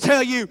enemy will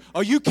tell you,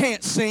 oh, you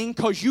can't sing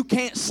because you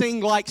can't sing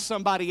like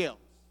somebody else.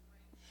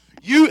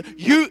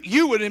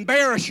 You would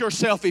embarrass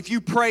yourself if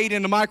you prayed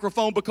in the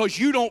microphone because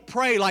you don't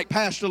pray like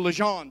Pastor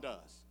LeJean does.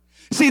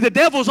 See, the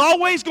devil's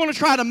always going to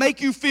try to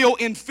make you feel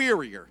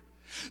inferior.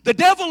 The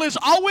devil is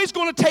always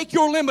going to take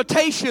your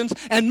limitations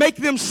and make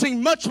them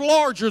seem much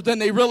larger than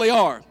they really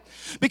are.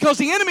 Because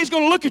the enemy is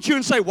going to look at you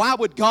and say, why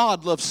would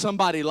God love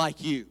somebody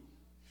like you?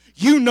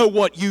 You know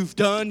what you've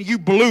done. You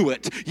blew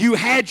it. You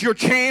had your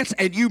chance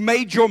and you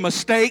made your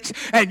mistakes,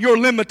 and your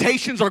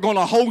limitations are going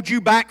to hold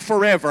you back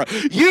forever.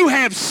 You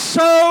have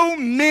so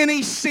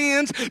many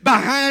sins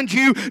behind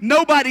you.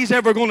 Nobody's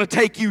ever going to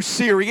take you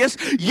serious.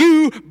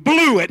 You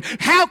blew it.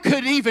 How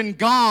could even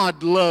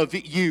God love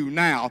you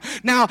now?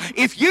 Now,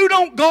 if you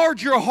don't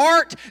guard your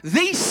heart,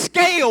 these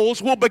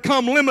scales will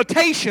become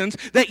limitations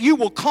that you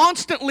will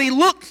constantly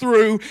look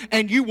through,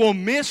 and you will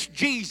miss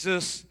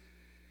Jesus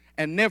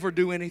and never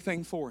do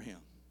anything for him.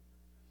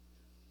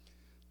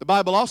 The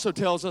Bible also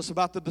tells us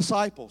about the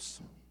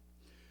disciples.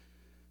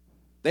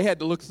 They had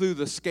to look through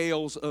the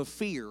scales of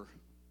fear.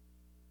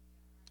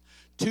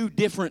 2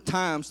 different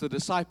times the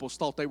disciples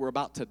thought they were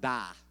about to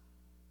die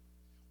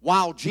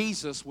while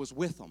Jesus was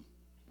with them.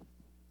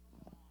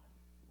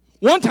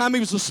 One time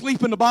he was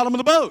asleep in the bottom of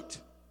the boat.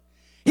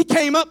 He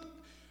came up,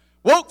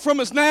 woke from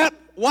his nap,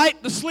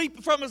 wiped the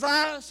sleep from his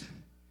eyes,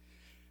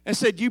 and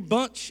said, "You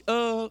bunch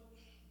of..."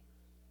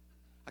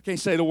 I can't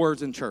say the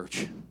words in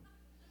church.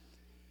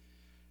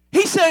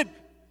 He said,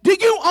 "Do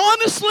you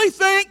honestly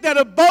think that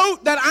a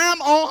boat that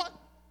I'm on,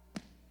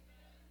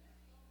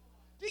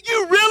 do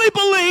you really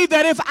believe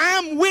that if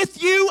I'm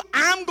with you,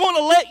 I'm going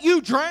to let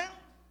you drown?"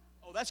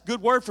 Oh, that's a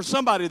good word for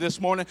somebody this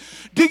morning.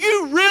 Do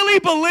you really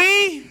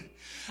believe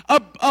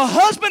a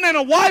husband and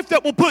a wife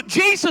that will put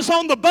Jesus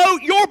on the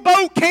boat, your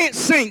boat can't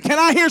sink? Can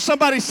I hear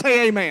somebody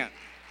say amen?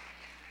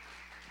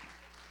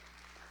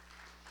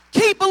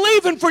 Keep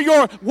believing for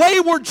your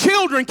wayward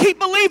children. Keep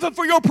believing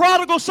for your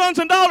prodigal sons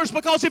and daughters,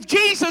 because if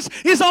Jesus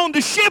is on the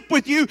ship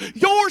with you,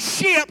 your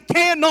ship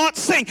cannot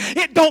sink.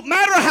 It don't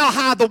matter how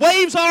high the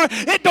waves are.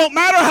 It don't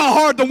matter how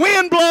hard the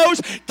wind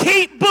blows.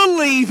 Keep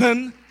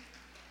believing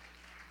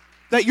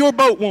that your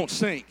boat won't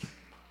sink.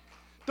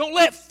 Don't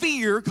let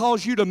fear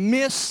cause you to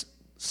miss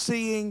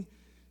seeing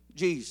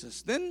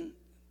Jesus. Then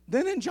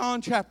in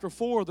John chapter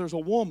 4, there's a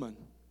woman.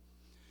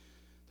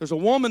 There's a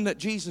woman that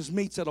Jesus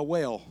meets at a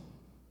well.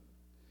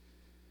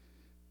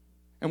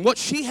 And what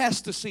she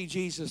has to see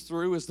Jesus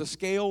through is the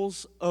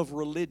scales of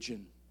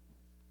religion.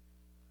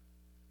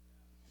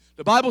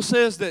 The Bible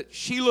says that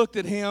she looked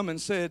at him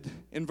and said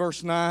in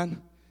verse 9,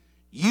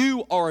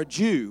 "You are a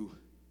Jew,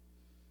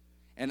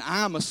 and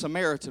I'm a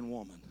Samaritan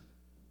woman.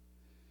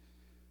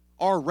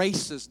 Our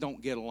races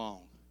don't get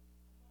along.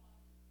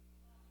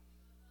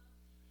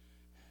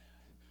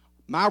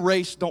 My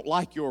race don't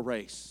like your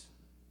race.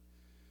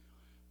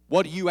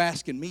 What are you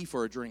asking me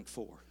for a drink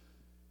for?"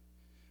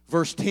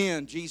 Verse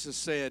 10, Jesus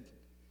said,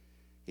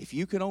 "If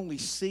you could only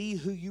see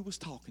who you was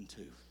talking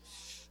to."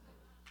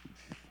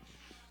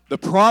 The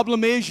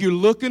problem is you're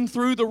looking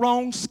through the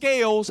wrong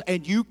scales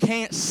and you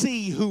can't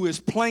see who is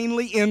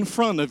plainly in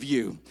front of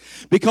you.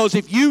 Because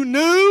if you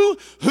knew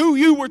who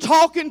you were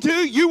talking to,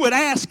 you would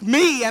ask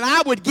me, and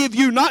I would give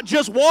you not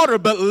just water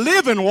but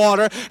living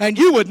water, and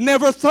you would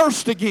never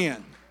thirst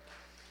again.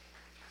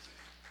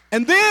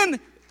 And then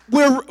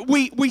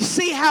we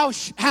see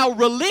how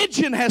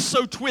religion has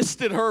so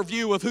twisted her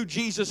view of who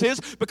Jesus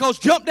is, because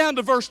jump down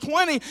to verse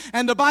 20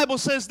 and the Bible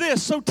says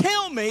this, "So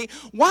tell me,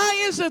 why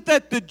is it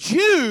that the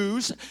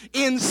Jews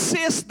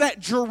insist that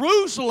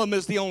Jerusalem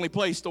is the only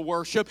place to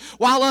worship,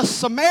 while us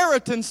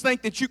Samaritans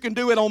think that you can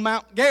do it on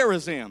Mount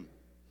Gerizim?"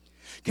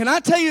 Can I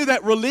tell you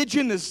that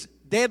religion is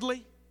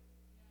deadly?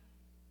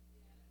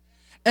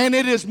 And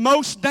it is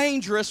most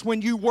dangerous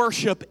when you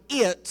worship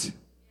it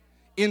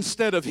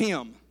instead of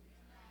Him.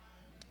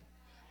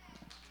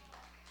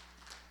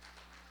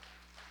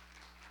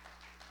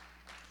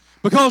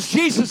 Because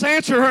Jesus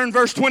answered her in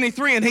verse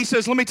 23, and He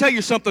says, "Let me tell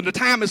you something. The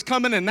time is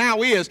coming, and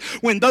now is,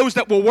 when those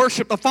that will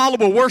worship the Father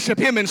will worship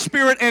Him in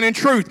spirit and in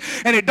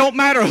truth." And it don't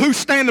matter who's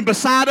standing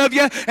beside of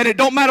you, and it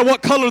don't matter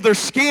what color their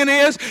skin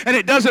is, and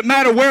it doesn't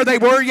matter where they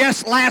were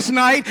last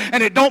night,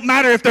 and it don't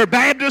matter if they're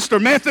Baptist or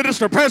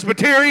Methodist or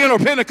Presbyterian or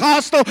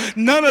Pentecostal.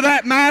 None of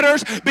that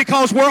matters,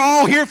 because we're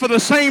all here for the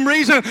same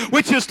reason,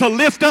 which is to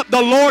lift up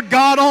the Lord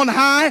God on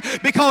high,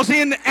 because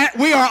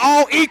we are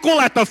all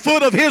equal at the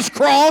foot of His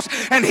cross,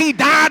 and He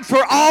died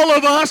for all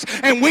of us,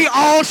 and we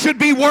all should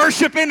be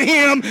worshiping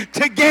Him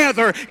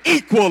together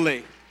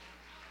equally.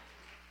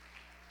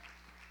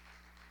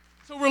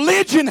 So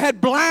religion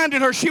had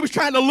blinded her. She was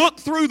trying to look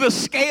through the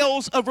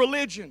scales of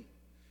religion.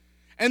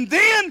 And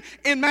then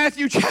in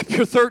Matthew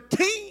chapter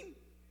 13,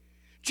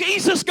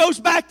 Jesus goes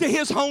back to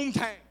His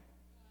hometown.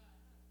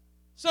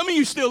 Some of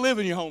you still live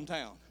in your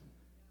hometown.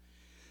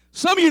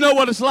 Some of you know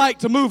what it's like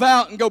to move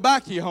out and go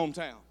back to your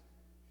hometown.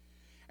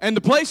 And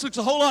the place looks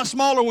a whole lot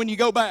smaller when you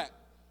go back.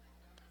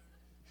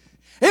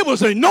 It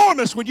was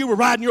enormous when you were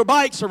riding your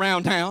bikes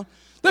around town.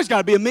 There's got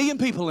to be 1 million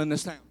people in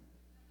this town.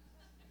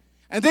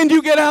 And then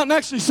you get out and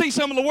actually see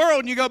some of the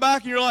world, and you go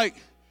back and you're like,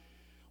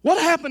 what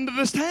happened to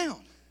this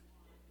town?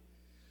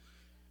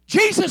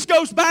 Jesus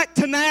goes back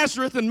to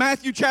Nazareth in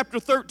Matthew chapter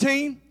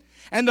 13,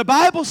 and the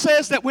Bible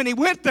says that when He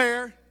went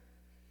there,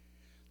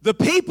 the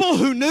people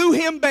who knew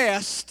Him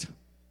best,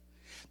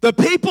 The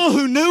people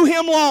who knew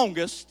him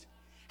longest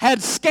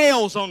had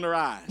scales on their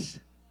eyes.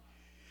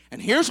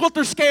 And here's what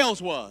their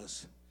scales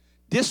was: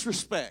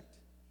 disrespect.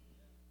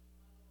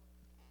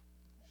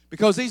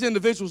 Because these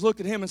individuals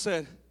looked at him and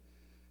said,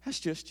 that's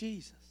just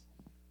Jesus.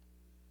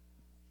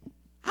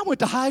 I went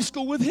to high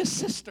school with his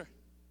sister.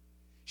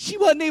 She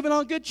wasn't even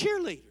a good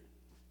cheerleader.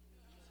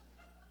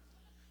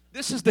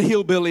 This is the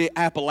hillbilly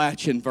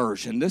Appalachian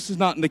version. This is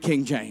not in the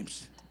King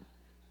James.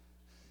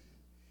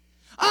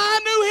 I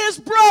knew his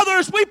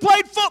brothers. We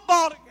played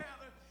football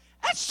together.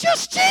 That's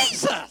just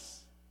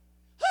Jesus.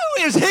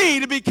 Who is he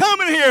to be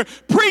coming here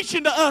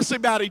preaching to us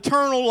about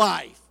eternal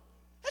life?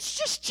 That's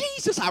just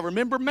Jesus. I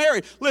remember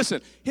Mary.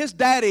 Listen, his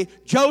daddy,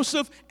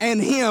 Joseph,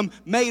 and him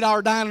made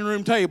our dining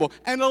room table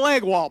and the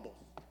leg wobble.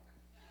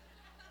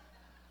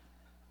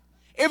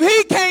 If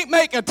he can't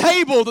make a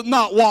table that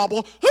not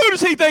wobble, who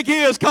does he think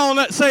he is calling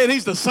that, saying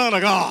he's the Son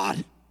of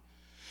God?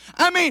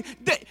 I mean,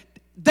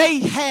 they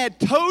had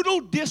total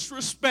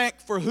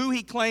disrespect for who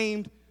he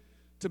claimed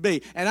to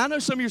be. And I know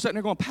some of you are sitting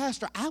there going,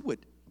 Pastor, I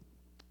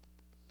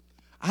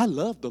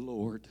love the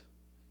Lord.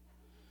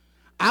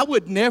 I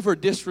would never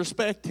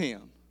disrespect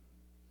him.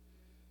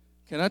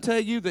 Can I tell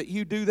you that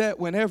you do that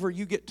whenever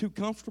you get too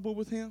comfortable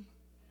with him?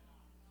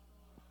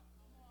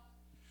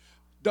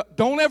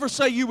 Don't ever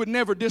say you would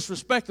never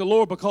disrespect the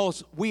Lord,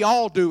 because we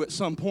all do at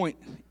some point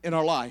in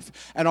our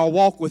life and our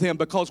walk with him,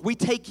 because we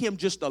take him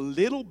just a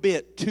little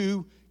bit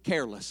too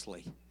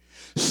carelessly.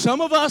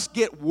 Some of us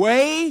get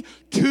way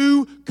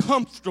too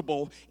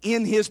comfortable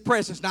in his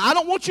presence. Now, I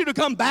don't want you to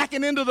come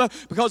backing into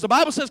because the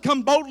Bible says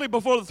come boldly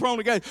before the throne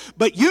of God.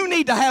 But you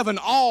need to have an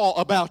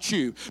awe about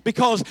you,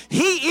 because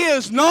he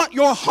is not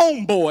your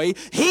homeboy.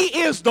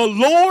 He is the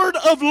Lord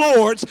of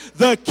lords,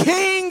 the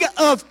King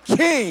of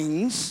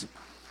kings.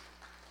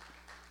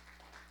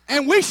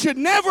 And we should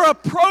never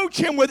approach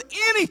him with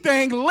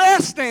anything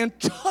less than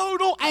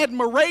total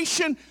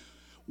admiration,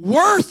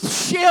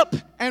 worship,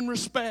 and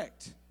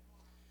respect.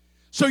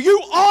 So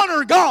you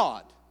honor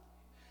God.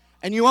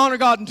 And you honor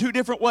God in two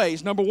different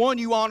ways. Number one,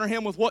 you honor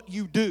him with what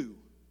you do.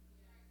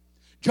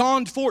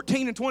 John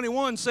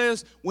 14:21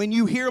 says, when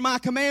you hear my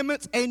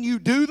commandments and you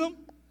do them,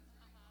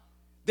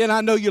 then I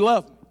know you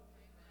love me.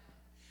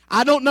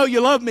 I don't know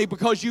you love me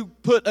because you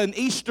put an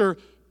Easter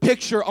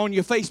picture on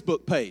your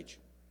Facebook page.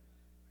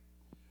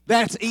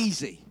 That's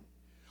easy.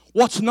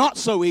 What's not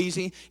so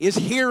easy is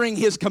hearing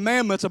his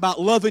commandments about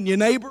loving your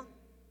neighbor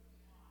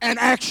and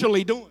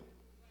actually doing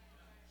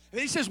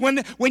it. He says,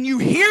 when you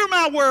hear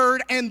my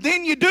word and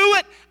then you do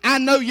it, I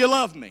know you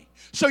love me.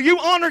 So you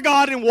honor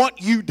God in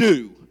what you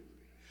do.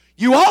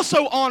 You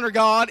also honor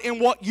God in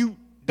what you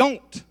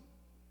don't.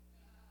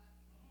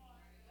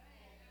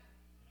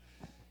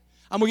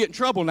 I'm going to get in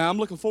trouble now. I'm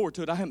looking forward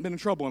to it. I haven't been in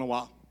trouble in a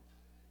while.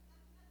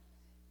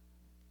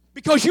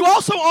 Because you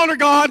also honor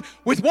God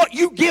with what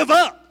you give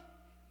up,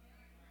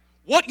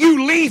 what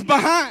you leave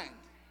behind.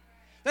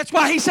 That's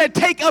why he said,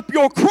 take up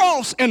your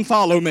cross and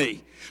follow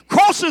me.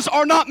 Crosses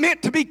are not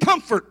meant to be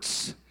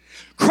comforts.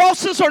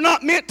 Crosses are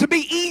not meant to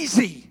be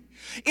easy.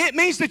 It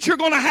means that you're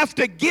going to have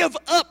to give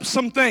up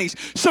some things.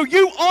 So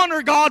you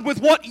honor God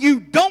with what you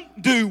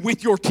don't do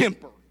with your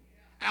temper.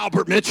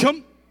 Albert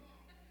Mitchum.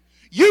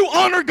 You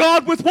honor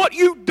God with what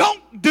you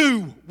don't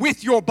do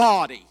with your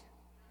body.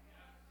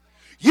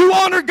 You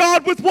honor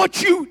God with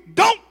what you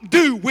don't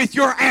do with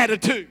your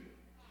attitude.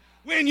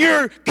 When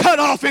you're cut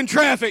off in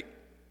traffic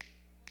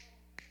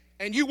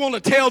and you want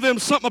to tell them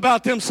something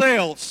about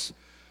themselves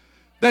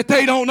that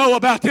they don't know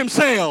about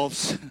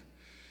themselves.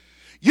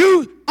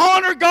 You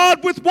honor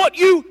God with what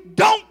you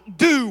don't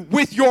do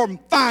with your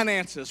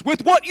finances,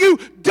 with what you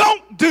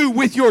don't do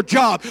with your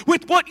job,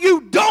 with what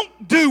you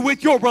don't do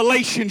with your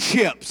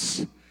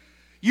relationships.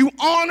 You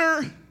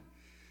honor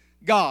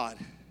God.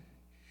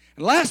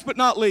 And last but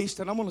not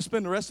least, and I'm going to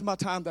spend the rest of my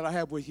time that I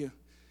have with you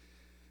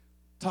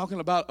talking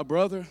about a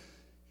brother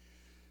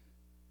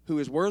who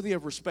is worthy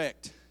of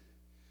respect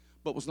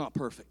but was not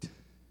perfect.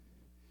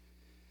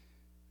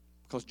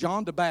 Because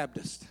John the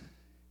Baptist,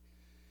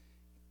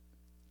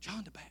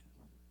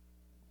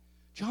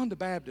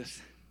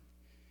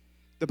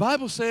 the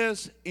Bible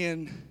says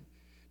in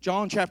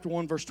John chapter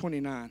 1 verse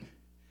 29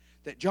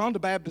 that John the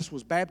Baptist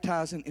was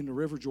baptizing in the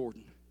River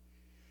Jordan.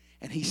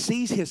 And he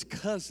sees his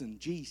cousin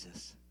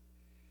Jesus.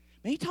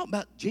 Man, he talking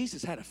about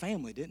Jesus had a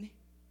family, didn't he?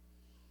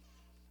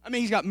 I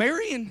mean, he's got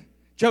Mary and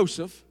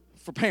Joseph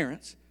for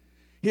parents.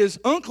 His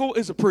uncle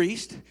is a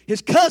priest.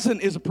 His cousin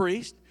is a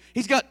priest.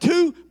 He's got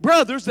two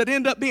brothers that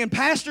end up being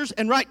pastors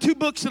and write 2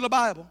 books of the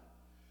Bible.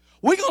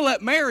 We're going to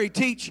let Mary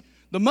teach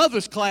the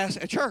mother's class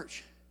at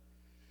church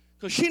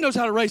because she knows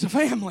how to raise a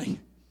family.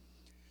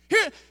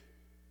 Here,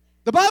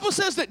 the Bible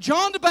says that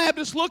John the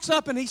Baptist looks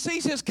up and he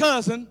sees his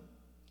cousin.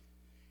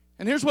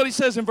 And here's what he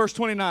says in verse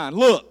 29.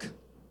 Look,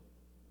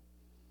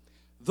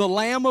 the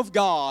Lamb of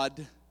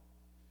God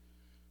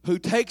who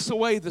takes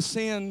away the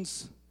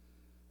sins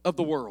of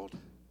the world.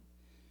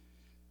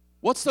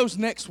 What's those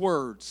next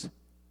words?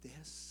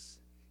 This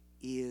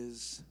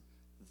is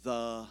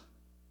the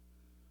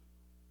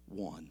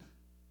one.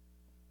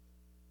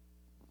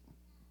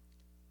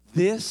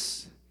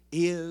 This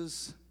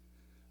is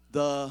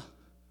the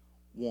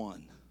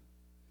one.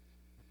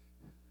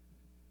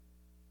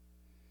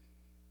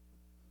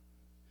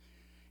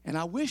 And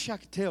I wish I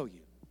could tell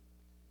you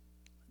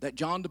that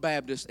John the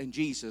Baptist and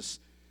Jesus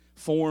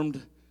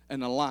formed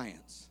an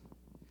alliance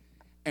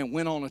and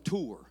went on a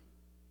tour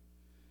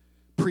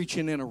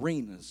preaching in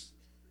arenas.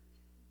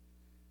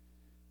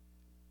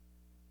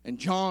 And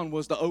John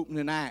was the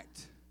opening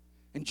act,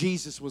 and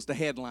Jesus was the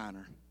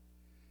headliner.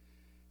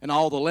 And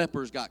all the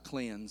lepers got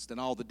cleansed, and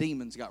all the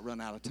demons got run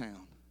out of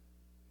town.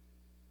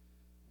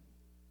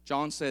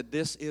 John said,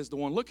 this is the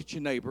one. Look at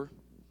your neighbor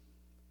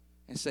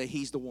and say,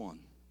 he's the one.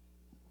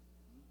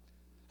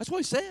 That's what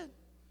he said.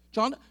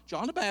 John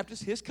the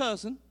Baptist, his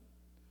cousin,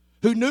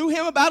 who knew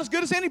him about as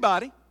good as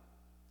anybody.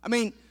 I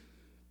mean,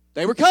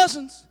 they were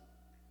cousins.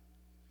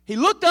 He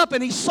looked up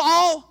and he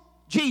saw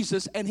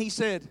Jesus and he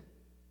said,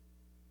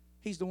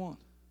 he's the one.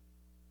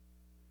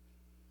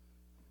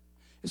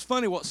 It's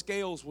funny what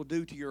scales will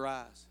do to your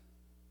eyes.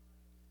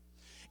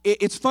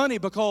 It's funny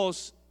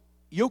because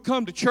you'll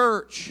come to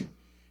church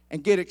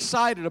and get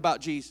excited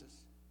about Jesus.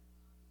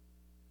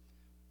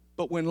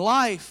 But when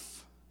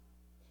life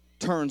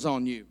turns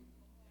on you,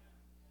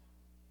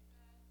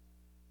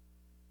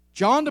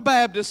 John the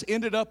Baptist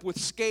ended up with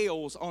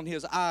scales on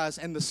his eyes,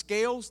 and the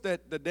scales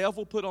that the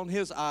devil put on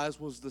his eyes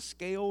was the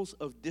scales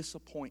of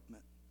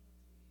disappointment.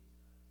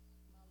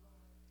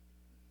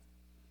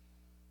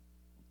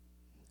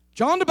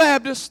 John the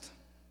Baptist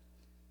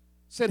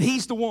said,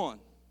 he's the one.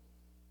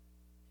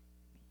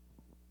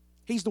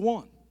 He's the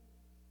one.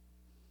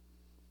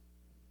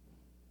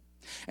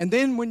 And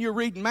then when you're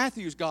reading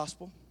Matthew's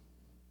gospel,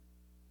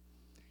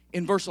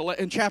 in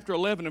chapter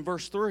 11 and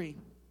verse 3,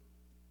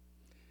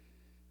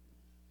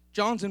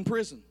 John's in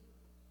prison.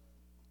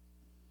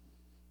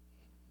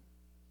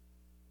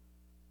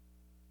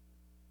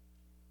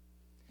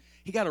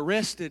 He got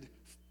arrested.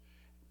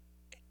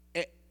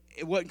 It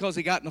wasn't because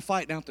he got in a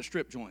fight down at the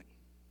strip joint.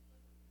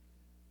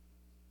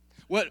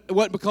 It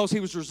wasn't because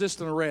he was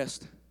resisting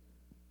arrest. It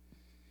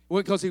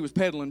wasn't because he was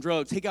peddling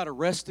drugs. He got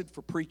arrested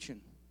for preaching,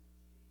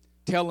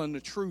 telling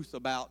the truth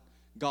about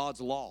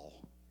God's law.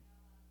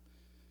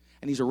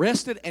 And he's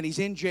arrested and he's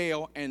in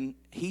jail and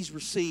he's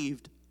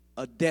received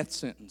a death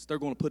sentence. They're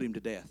going to put him to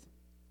death.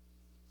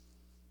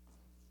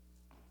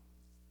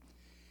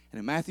 And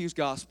in Matthew's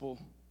gospel,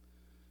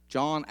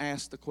 John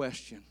asked the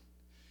question.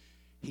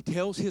 He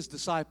tells his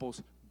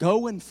disciples,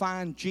 go and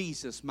find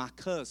Jesus, my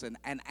cousin,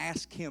 and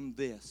ask him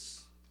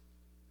this.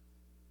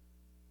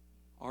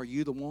 Are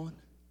you the one?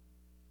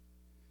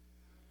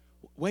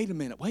 Wait a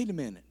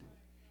minute.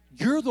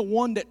 You're the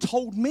one that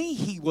told me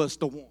he was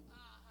the one.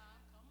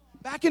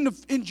 Back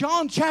in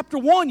John chapter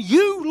 1,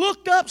 you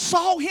looked up,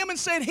 saw him, and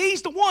said,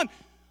 he's the one.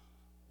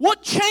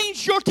 What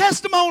changed your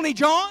testimony,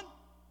 John?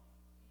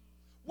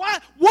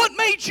 What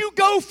made you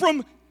go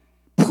from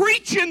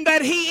preaching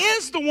that he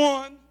is the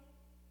one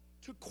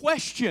to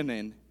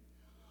questioning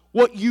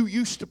what you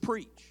used to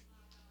preach?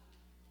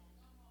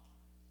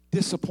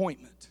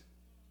 Disappointment.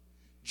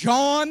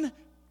 John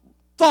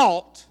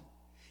thought,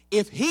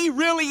 if he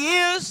really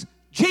is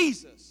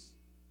Jesus,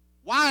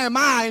 why am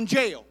I in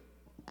jail?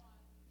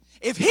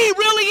 If he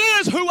really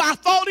is who I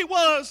thought he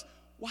was,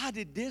 why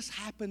did this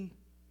happen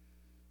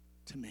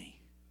to me?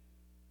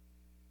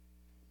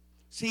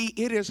 See,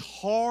 it is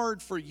hard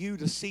for you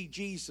to see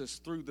Jesus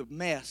through the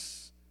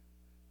mess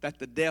that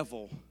the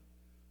devil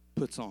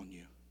puts on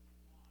you.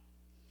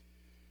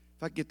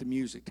 If I could get the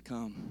music to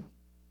come.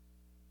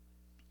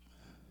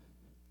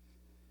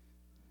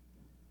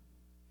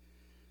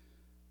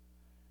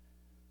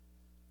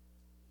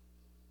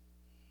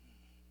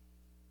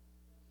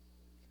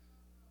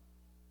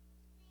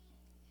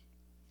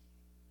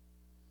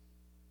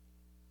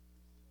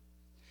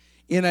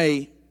 In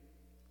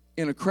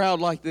a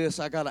crowd like this,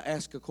 I got to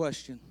ask a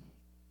question.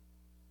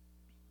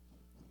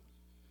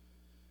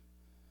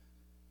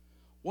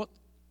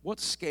 What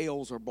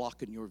scales are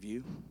blocking your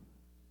view?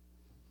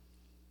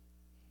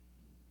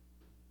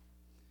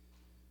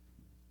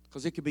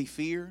 Because it could be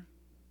fear.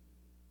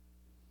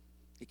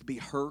 It could be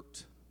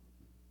hurt.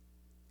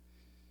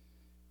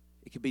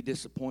 It could be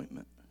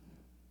disappointment.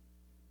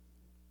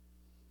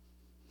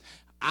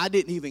 I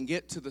didn't even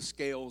get to the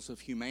scales of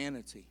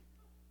humanity.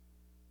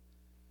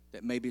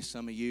 That maybe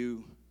some of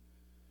you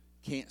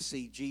can't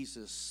see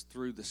Jesus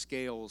through the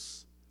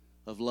scales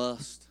of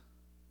lust,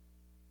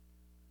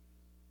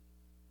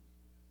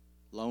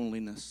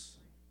 loneliness.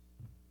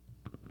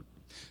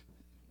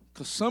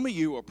 Because some of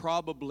you are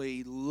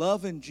probably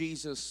loving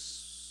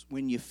Jesus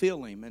when you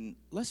feel him. And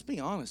let's be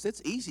honest,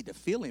 it's easy to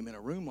feel him in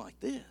a room like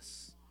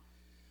this.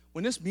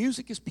 When this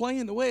music is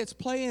playing the way it's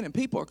playing and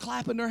people are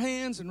clapping their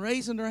hands and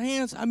raising their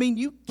hands, I mean,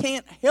 you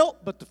can't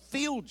help but to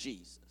feel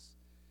Jesus.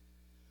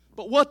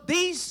 But what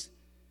these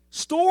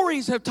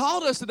stories have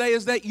taught us today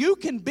is that you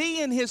can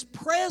be in his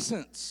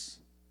presence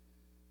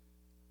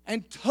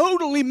and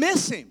totally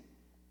miss him.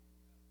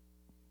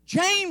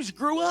 James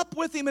grew up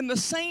with him in the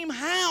same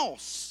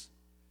house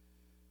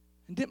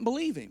and didn't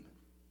believe him.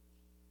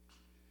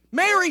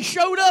 Mary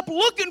showed up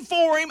looking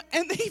for him,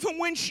 and even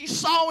when she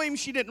saw him,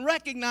 she didn't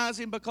recognize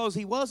him because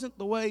he wasn't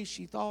the way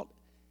she thought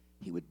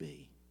he would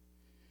be.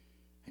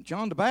 And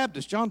John the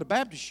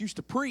Baptist used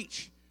to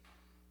preach,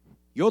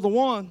 "You're the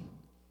one,"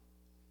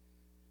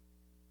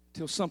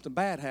 till something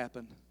bad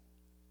happened.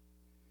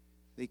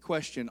 The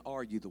question,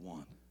 are you the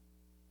one?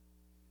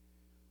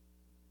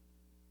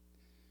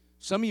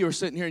 Some of you are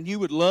sitting here and you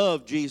would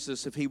love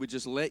Jesus if he would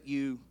just let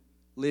you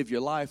live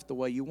your life the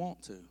way you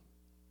want to.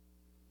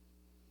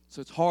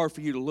 So it's hard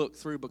for you to look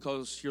through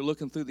because you're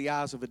looking through the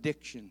eyes of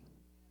addiction.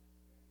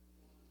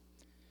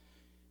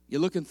 You're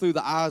looking through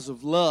the eyes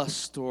of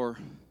lust, or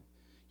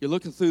you're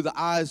looking through the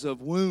eyes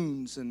of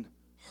wounds and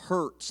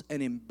hurts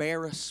and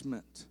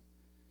embarrassment.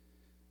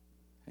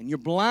 And you're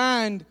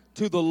blind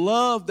to the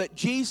love that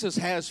Jesus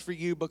has for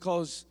you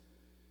because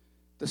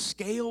the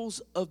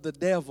scales of the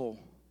devil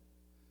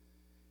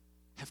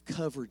have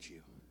covered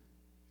you.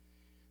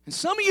 And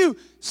some of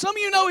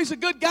you know he's a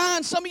good guy,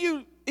 and some of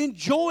you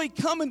enjoy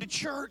coming to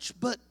church,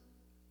 but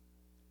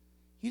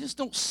you just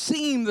don't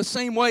see him the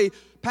same way.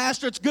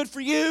 Pastor, it's good for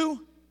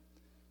you.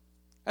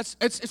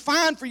 It's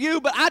fine for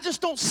you, but I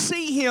just don't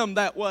see him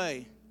that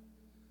way.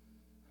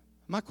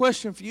 My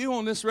question for you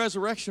on this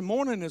resurrection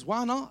morning is,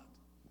 why not?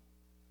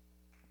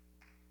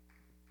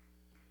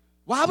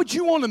 Why would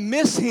you want to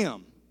miss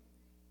him?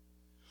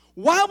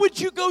 Why would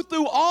you go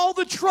through all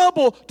the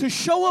trouble to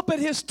show up at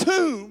his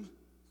tomb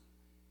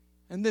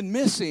and then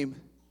miss him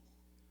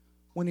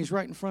when he's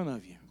right in front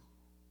of you?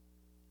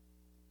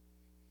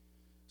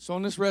 So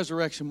on this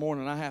resurrection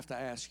morning, I have to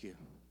ask you,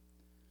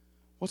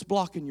 what's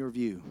blocking your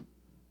view?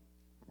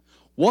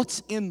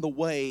 What's in the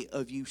way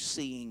of you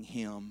seeing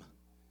him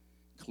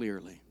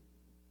clearly?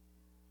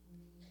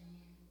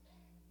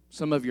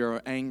 Some of you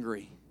are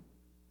angry.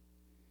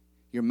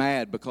 You're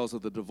mad because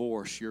of the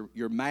divorce.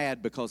 You're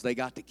mad because they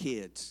got the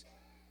kids.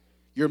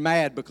 You're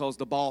mad because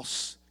the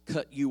boss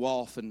cut you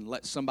off and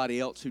let somebody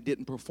else who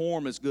didn't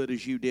perform as good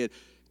as you did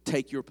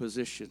take your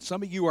position.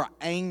 Some of you are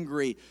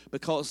angry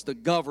because the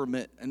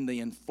government and the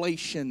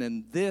inflation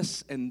and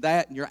this and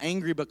that, and you're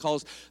angry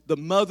because the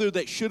mother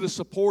that should have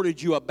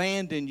supported you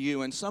abandoned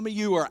you. And some of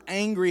you are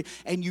angry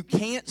and you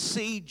can't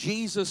see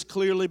Jesus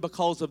clearly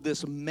because of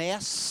this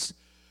mess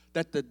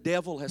that the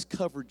devil has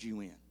covered you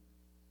in.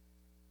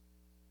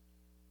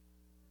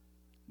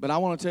 But I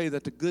want to tell you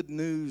that the good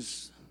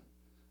news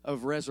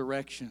of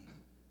resurrection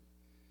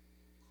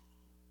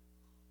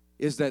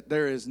is that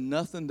there is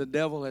nothing the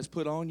devil has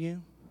put on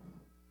you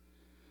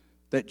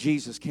that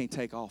Jesus can't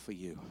take off of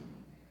you.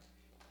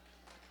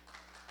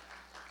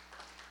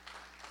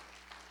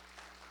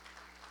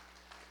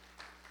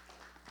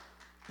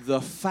 The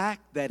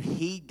fact that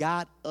he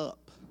got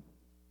up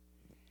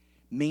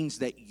means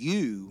that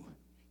you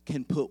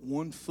can put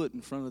one foot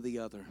in front of the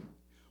other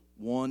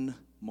one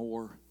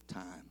more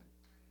time.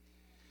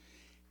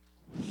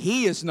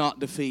 He is not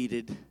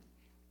defeated,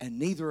 and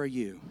neither are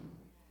you.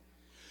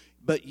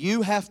 But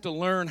you have to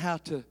learn how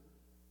to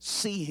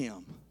see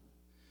him.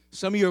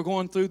 Some of you are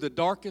going through the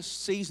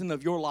darkest season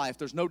of your life.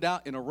 There's no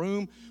doubt in a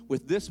room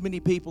with this many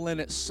people in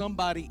it,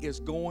 somebody is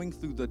going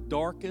through the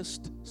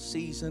darkest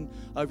season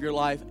of your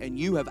life, and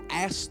you have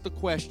asked the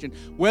question,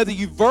 whether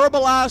you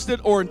verbalized it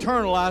or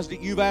internalized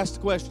it, you've asked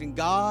the question,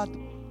 God,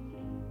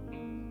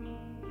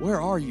 where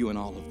are you in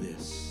all of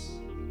this?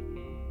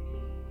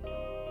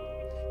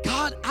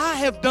 God, I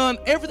have done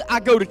everything. I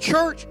go to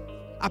church.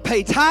 I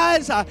pay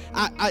tithes,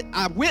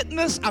 I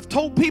witness, I've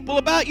told people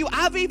about you.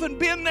 I've even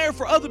been there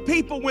for other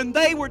people when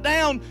they were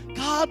down.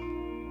 God,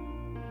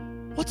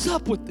 what's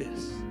up with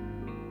this?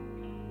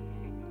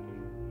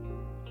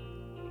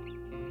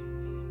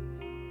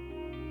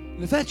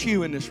 And if that's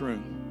you in this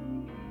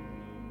room,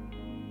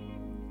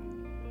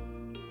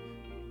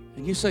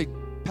 and you say,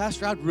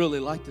 Pastor, I'd really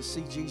like to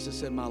see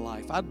Jesus in my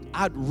life.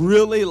 I'd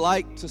really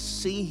like to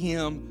see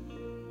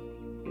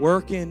him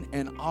working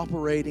and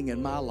operating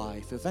in my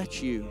life. If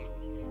that's you,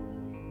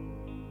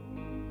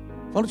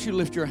 why don't you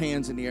lift your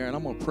hands in the air, and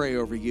I'm going to pray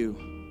over you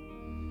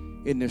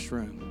in this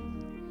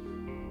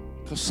room.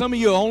 Because some of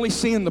you are only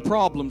seeing the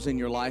problems in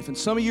your life, and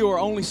some of you are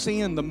only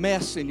seeing the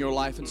mess in your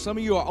life, and some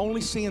of you are only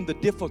seeing the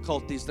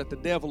difficulties that the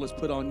devil has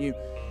put on you.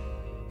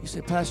 You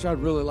say, Pastor, I'd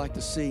really like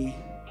to see,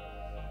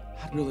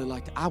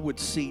 I would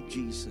see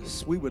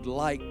Jesus. We would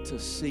like to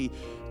see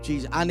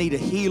Jesus. I need a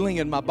healing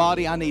in my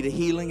body. I need a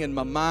healing in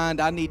my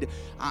mind.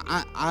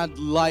 I'd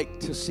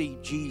like to see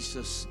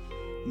Jesus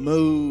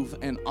move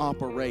and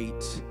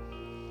operate.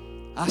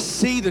 I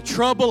see the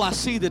trouble. I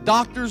see the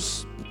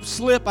doctor's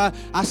slip.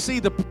 I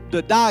see the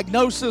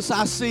diagnosis.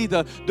 I see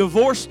the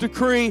divorce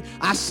decree.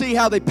 I see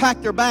how they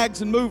packed their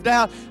bags and moved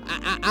out.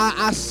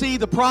 I see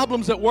the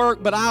problems at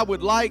work, but I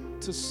would like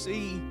to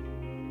see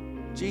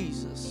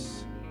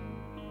Jesus.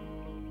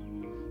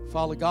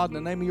 Father God, in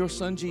the name of your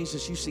Son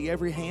Jesus, you see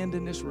every hand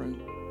in this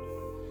room.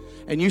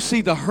 And you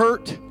see the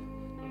hurt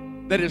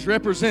that is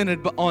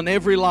represented on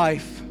every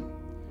life.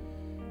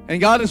 And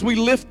God, as we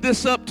lift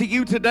this up to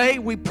you today,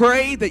 we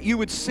pray that you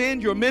would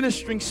send your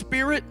ministering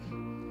spirit,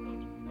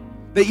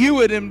 that you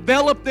would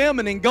envelop them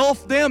and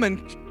engulf them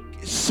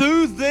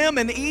soothe them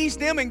and ease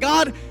them. And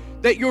God,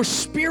 that your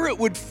Spirit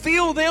would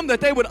fill them,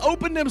 that they would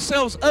open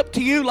themselves up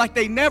to you like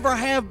they never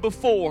have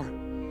before,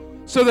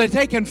 so that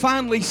they can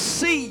finally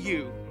see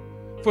you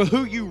for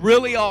who you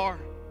really are.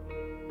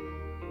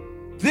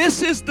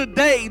 This is the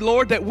day,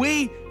 Lord, that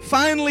we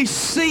finally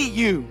see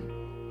you.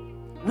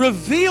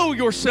 Reveal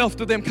yourself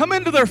to them. Come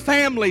into their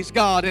families,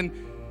 God, and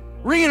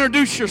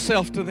reintroduce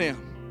yourself to them.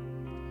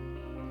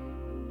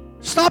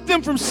 Stop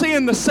them from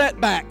seeing the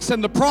setbacks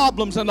and the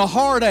problems and the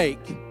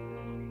heartache,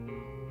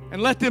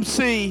 and let them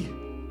see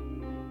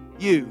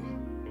you.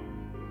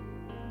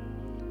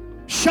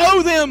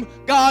 Show them,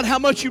 God, how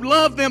much you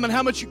love them and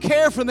how much you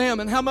care for them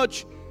and how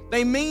much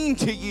they mean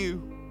to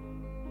you.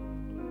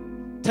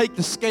 Take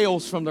the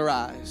scales from their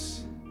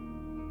eyes.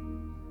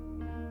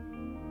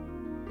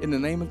 In the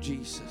name of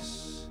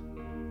Jesus.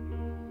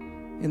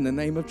 In the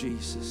name of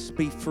Jesus.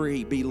 Be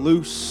free. Be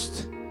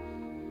loosed.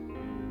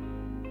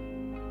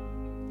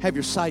 Have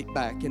your sight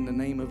back in the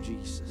name of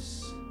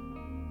Jesus.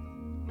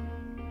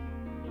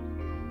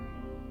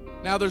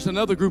 Now there's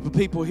another group of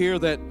people here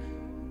that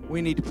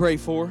we need to pray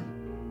for.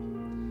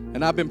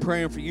 And I've been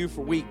praying for you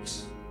for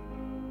weeks.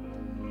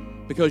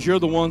 Because you're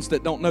the ones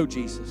that don't know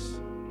Jesus.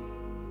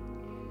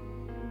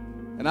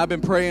 And I've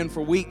been praying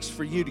for weeks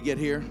for you to get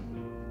here.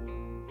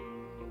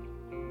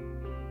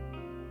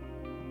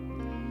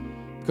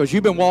 Because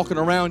you've been walking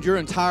around your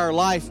entire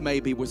life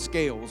maybe with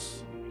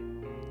scales.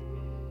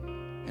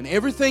 And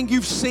everything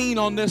you've seen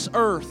on this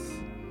earth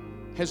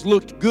has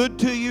looked good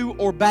to you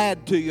or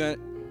bad to you.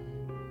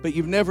 But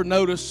you've never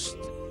noticed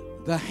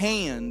the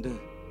hand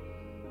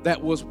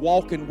that was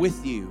walking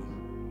with you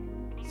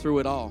through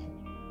it all.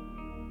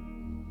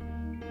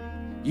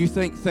 You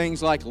think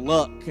things like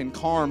luck and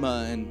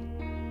karma and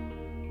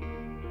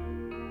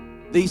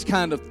these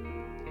kind of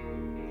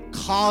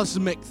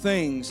cosmic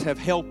things have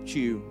helped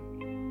you.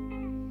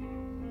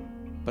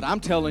 But I'm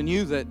telling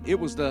you that it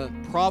was the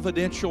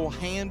providential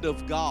hand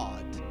of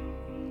God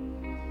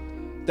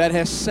that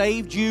has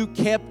saved you,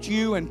 kept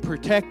you, and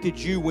protected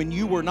you when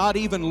you were not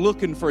even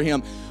looking for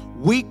Him.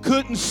 We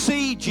couldn't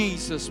see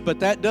Jesus, but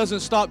that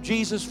doesn't stop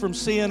Jesus from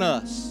seeing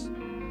us.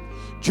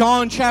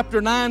 John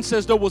chapter 9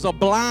 says there was a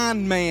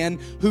blind man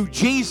who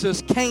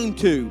Jesus came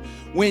to.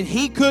 When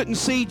he couldn't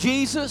see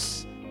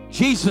Jesus,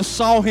 Jesus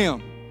saw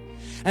him.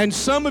 And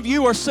some of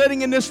you are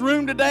sitting in this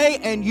room today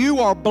and you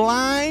are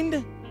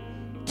blind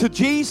to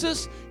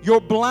Jesus.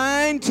 You're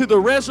blind to the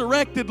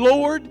resurrected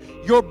Lord.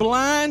 You're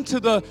blind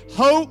to the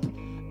hope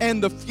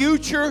and the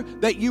future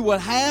that you will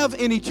have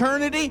in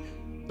eternity.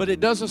 But it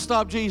doesn't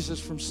stop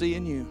Jesus from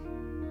seeing you.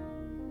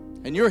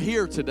 And you're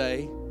here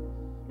today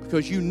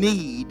because you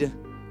need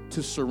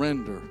to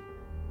surrender.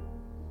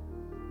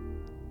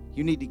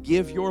 You need to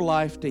give your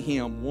life to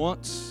Him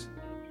once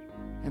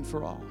and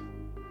for all.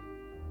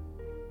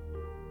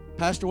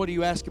 Pastor, what are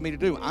you asking me to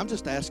do? I'm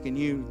just asking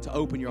you to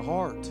open your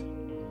heart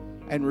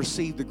and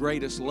receive the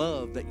greatest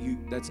love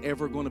that's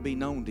ever going to be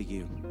known to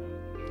you.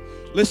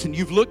 Listen,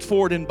 you've looked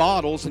for it in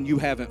bottles and you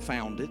haven't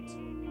found it.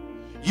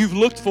 You've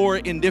looked for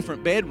it in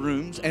different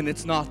bedrooms and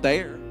it's not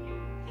there.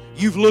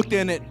 You've looked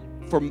in it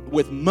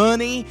with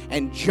money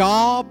and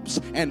jobs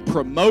and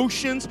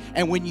promotions,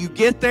 and when you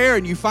get there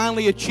and you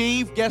finally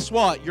achieve, guess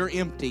what? You're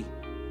empty.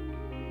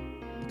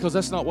 Because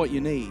that's not what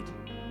you need.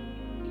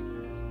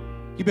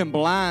 You've been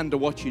blind to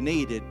what you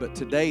needed, but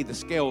today the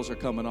scales are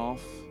coming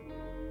off.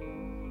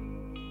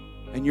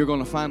 And you're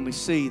going to finally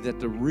see that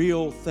the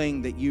real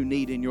thing that you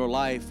need in your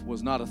life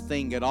was not a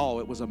thing at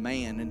all. It was a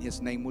man, and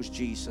His name was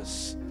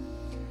Jesus.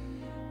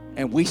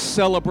 And we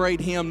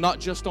celebrate Him not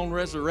just on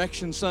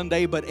Resurrection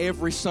Sunday, but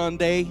every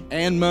Sunday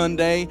and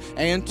Monday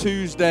and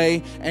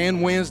Tuesday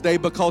and Wednesday,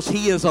 because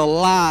He is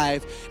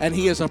alive and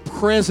He is a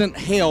present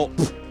help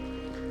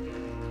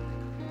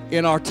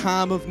in our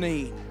time of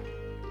need.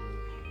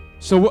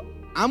 So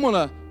I'm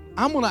gonna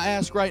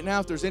ask right now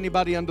if there's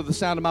anybody under the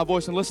sound of my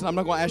voice. And listen, I'm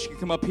not going to ask you to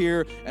come up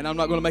here, and I'm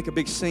not going to make a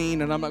big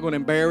scene, and I'm not going to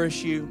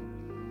embarrass you.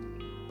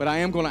 But I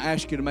am going to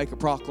ask you to make a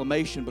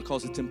proclamation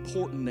because it's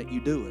important that you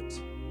do it.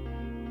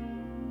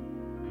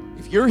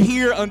 If you're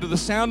here under the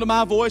sound of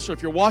my voice, or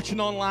if you're watching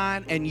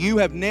online and you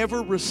have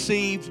never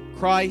received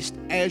Christ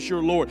as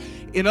your Lord,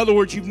 in other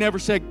words, you've never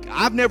said,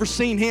 I've never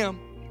seen Him.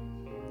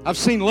 I've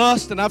seen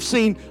lust, and I've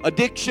seen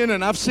addiction,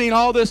 and I've seen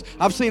all this.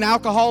 I've seen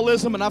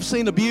alcoholism, and I've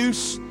seen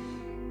abuse.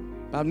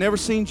 I've never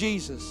seen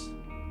Jesus.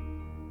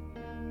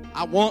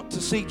 I want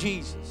to see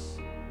Jesus.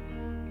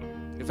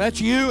 If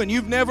that's you and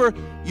you've never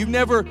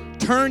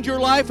turned your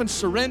life and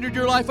surrendered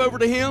your life over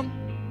to Him,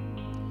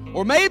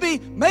 or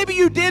maybe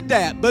you did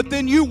that, but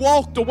then you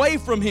walked away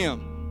from Him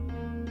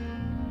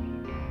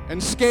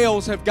and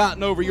scales have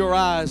gotten over your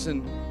eyes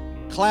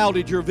and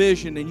clouded your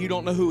vision and you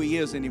don't know who He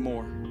is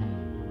anymore.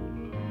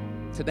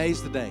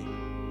 Today's the day.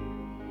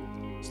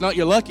 It's not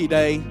your lucky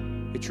day,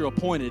 it's your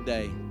appointed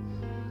day.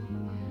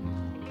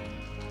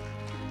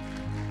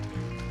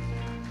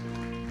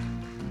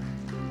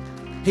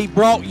 He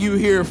brought you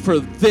here for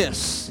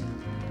this.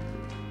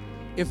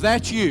 If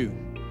that's you,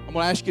 I'm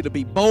going to ask you to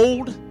be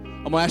bold.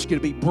 I'm going to ask you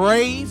to be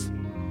brave.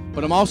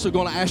 But I'm also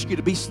going to ask you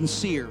to be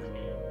sincere.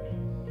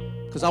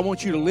 because I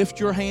want you to lift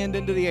your hand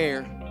into the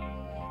air,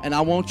 and I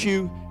want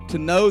you to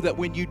know that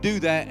when you do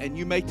that and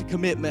you make the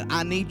commitment,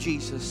 I need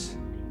Jesus.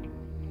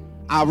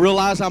 I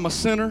realize I'm a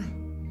sinner.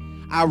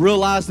 I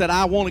realize that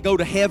I want to go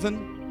to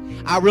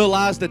heaven. I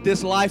realize that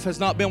this life has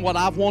not been what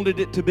I've wanted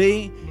it to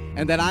be,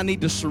 and that I need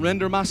to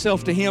surrender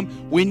myself to Him.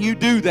 When you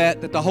do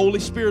that, that the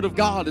Holy Spirit of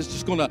God is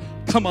just going to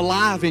come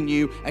alive in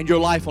you, and your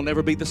life will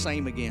never be the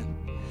same again.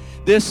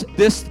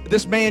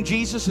 This man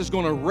Jesus is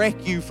going to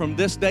wreck you from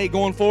this day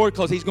going forward,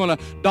 because he's going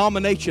to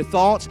dominate your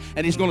thoughts,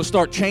 and he's going to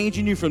start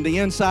changing you from the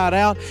inside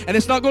out. And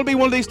it's not going to be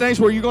one of these things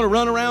where you're going to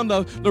run around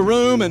the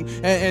room and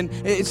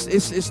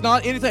it's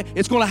not anything.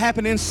 It's going to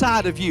happen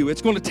inside of you.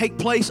 It's going to take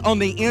place on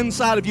the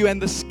inside of you, and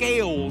the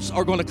scales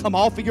are going to come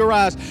off of your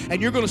eyes,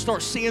 and you're going to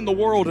start seeing the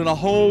world in a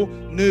whole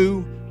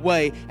new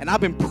way. And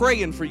I've been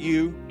praying for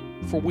you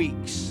for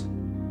weeks.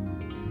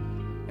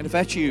 And if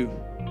that's you,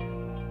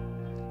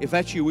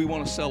 we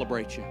want to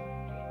celebrate you.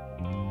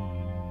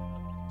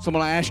 So I'm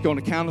going to ask you on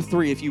the count of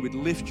 3 if you would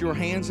lift your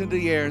hands into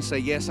the air and say,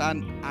 yes, I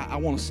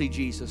want to see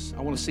Jesus.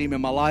 I want to see Him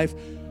in my life.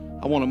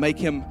 I want to make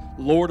Him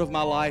Lord of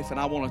my life, and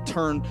I want to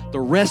turn the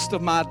rest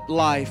of my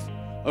life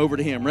over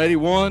to Him. Ready?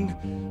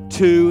 1,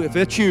 2. If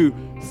it's you,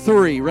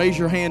 3. Raise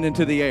your hand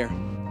into the air.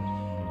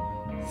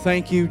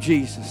 Thank you,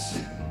 Jesus.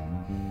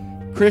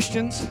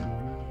 Christians,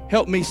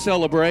 help me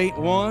celebrate.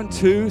 1,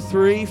 2,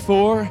 3,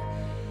 4,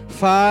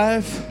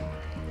 5,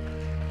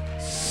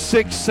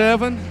 6,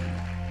 7,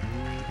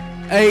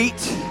 8.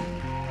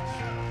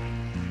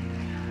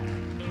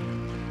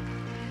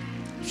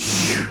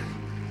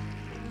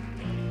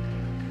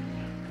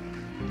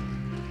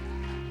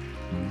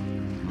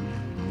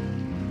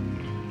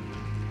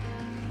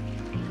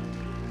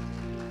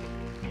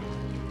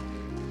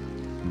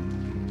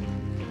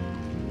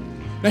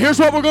 Now here's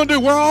what we're going to do.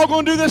 We're all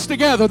going to do this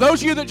together.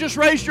 Those of you that just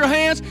raised your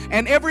hands,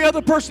 and every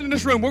other person in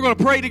this room, we're going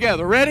to pray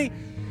together. Ready?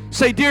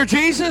 Say, dear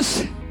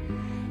Jesus,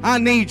 I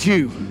need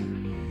you.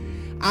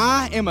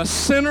 I am a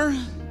sinner,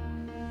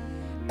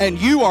 and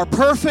you are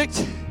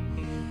perfect,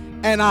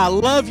 and I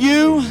love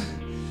you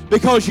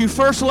because you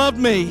first loved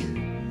me.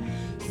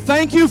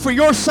 Thank you for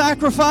your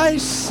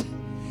sacrifice,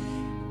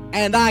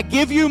 and I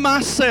give you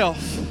myself.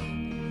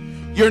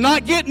 You're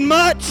not getting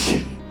much,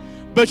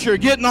 but you're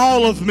getting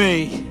all of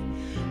me.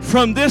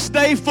 From this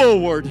day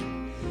forward,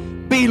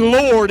 be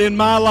Lord in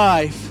my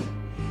life.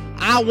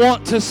 I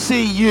want to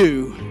see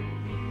you.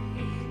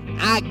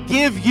 I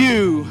give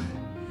you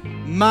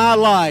my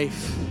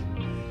life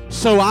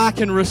so I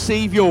can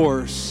receive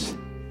yours.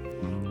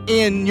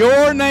 In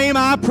your name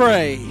I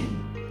pray.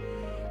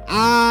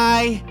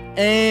 I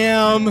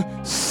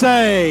am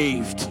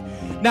saved.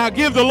 Now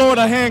give the Lord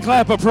a hand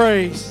clap of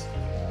praise.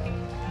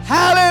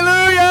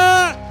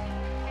 Hallelujah!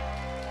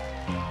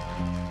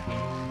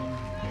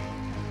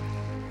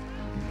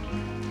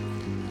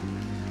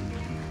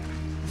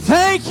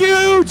 Thank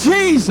you,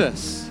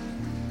 Jesus.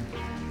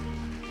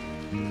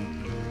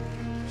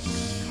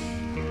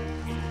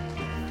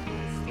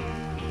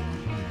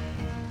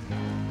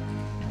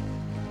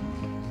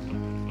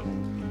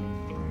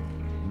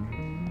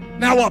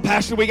 Now what,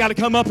 Pastor? We got to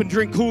come up and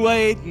drink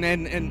Kool-Aid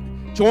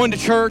and join the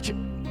church?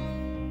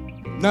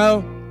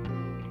 No.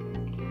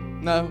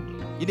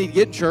 You need to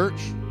get in church.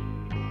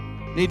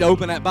 You need to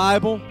open that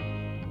Bible.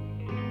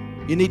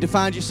 You need to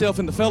find yourself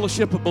in the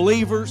fellowship of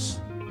believers.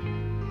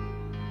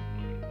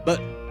 But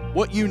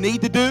what you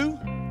need to do,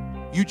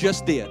 you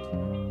just did.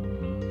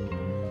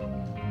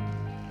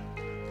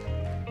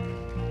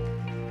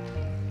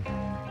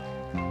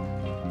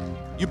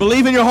 You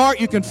believe in your heart,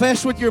 you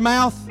confess with your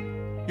mouth,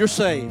 you're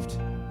saved.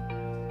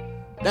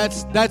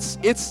 It's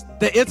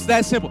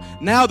that simple.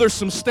 Now there's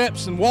some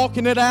steps in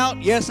walking it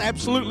out. Yes,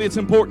 absolutely, it's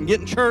important. Get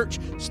in church,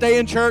 stay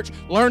in church,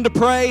 learn to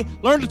pray,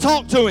 learn to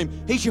talk to Him.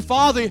 He's your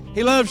Father,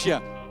 He loves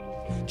you.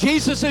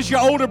 Jesus is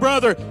your older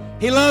brother,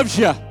 He loves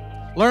you.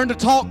 Learn to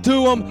talk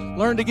to Him,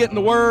 learn to get in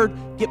the Word,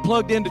 get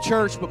plugged into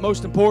church, but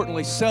most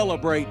importantly,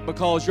 celebrate,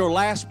 because your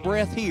last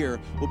breath here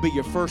will be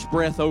your first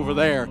breath over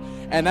there,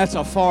 and that's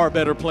a far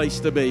better place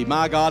to be.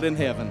 My God in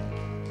heaven.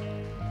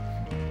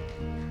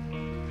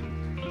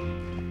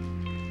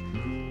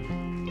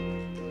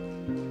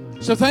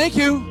 So thank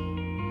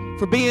you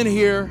for being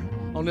here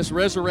on this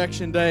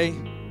Resurrection Day.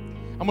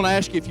 I'm going to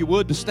ask you, if you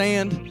would, to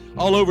stand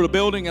all over the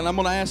building, and I'm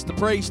going to ask the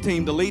praise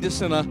team to lead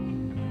us in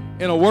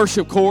a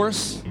worship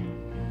chorus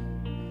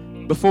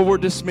before we're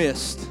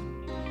dismissed.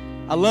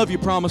 I love you,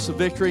 Promise of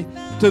Victory.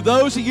 To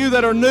those of you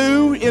that are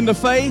new in the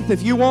faith,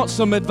 if you want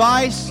some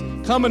advice,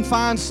 come and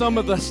find some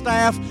of the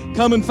staff.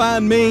 Come and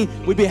find me.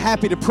 We'd be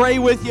happy to pray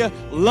with you,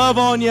 love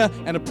on you,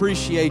 and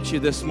appreciate you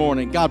this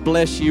morning. God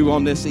bless you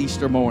on this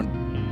Easter morning.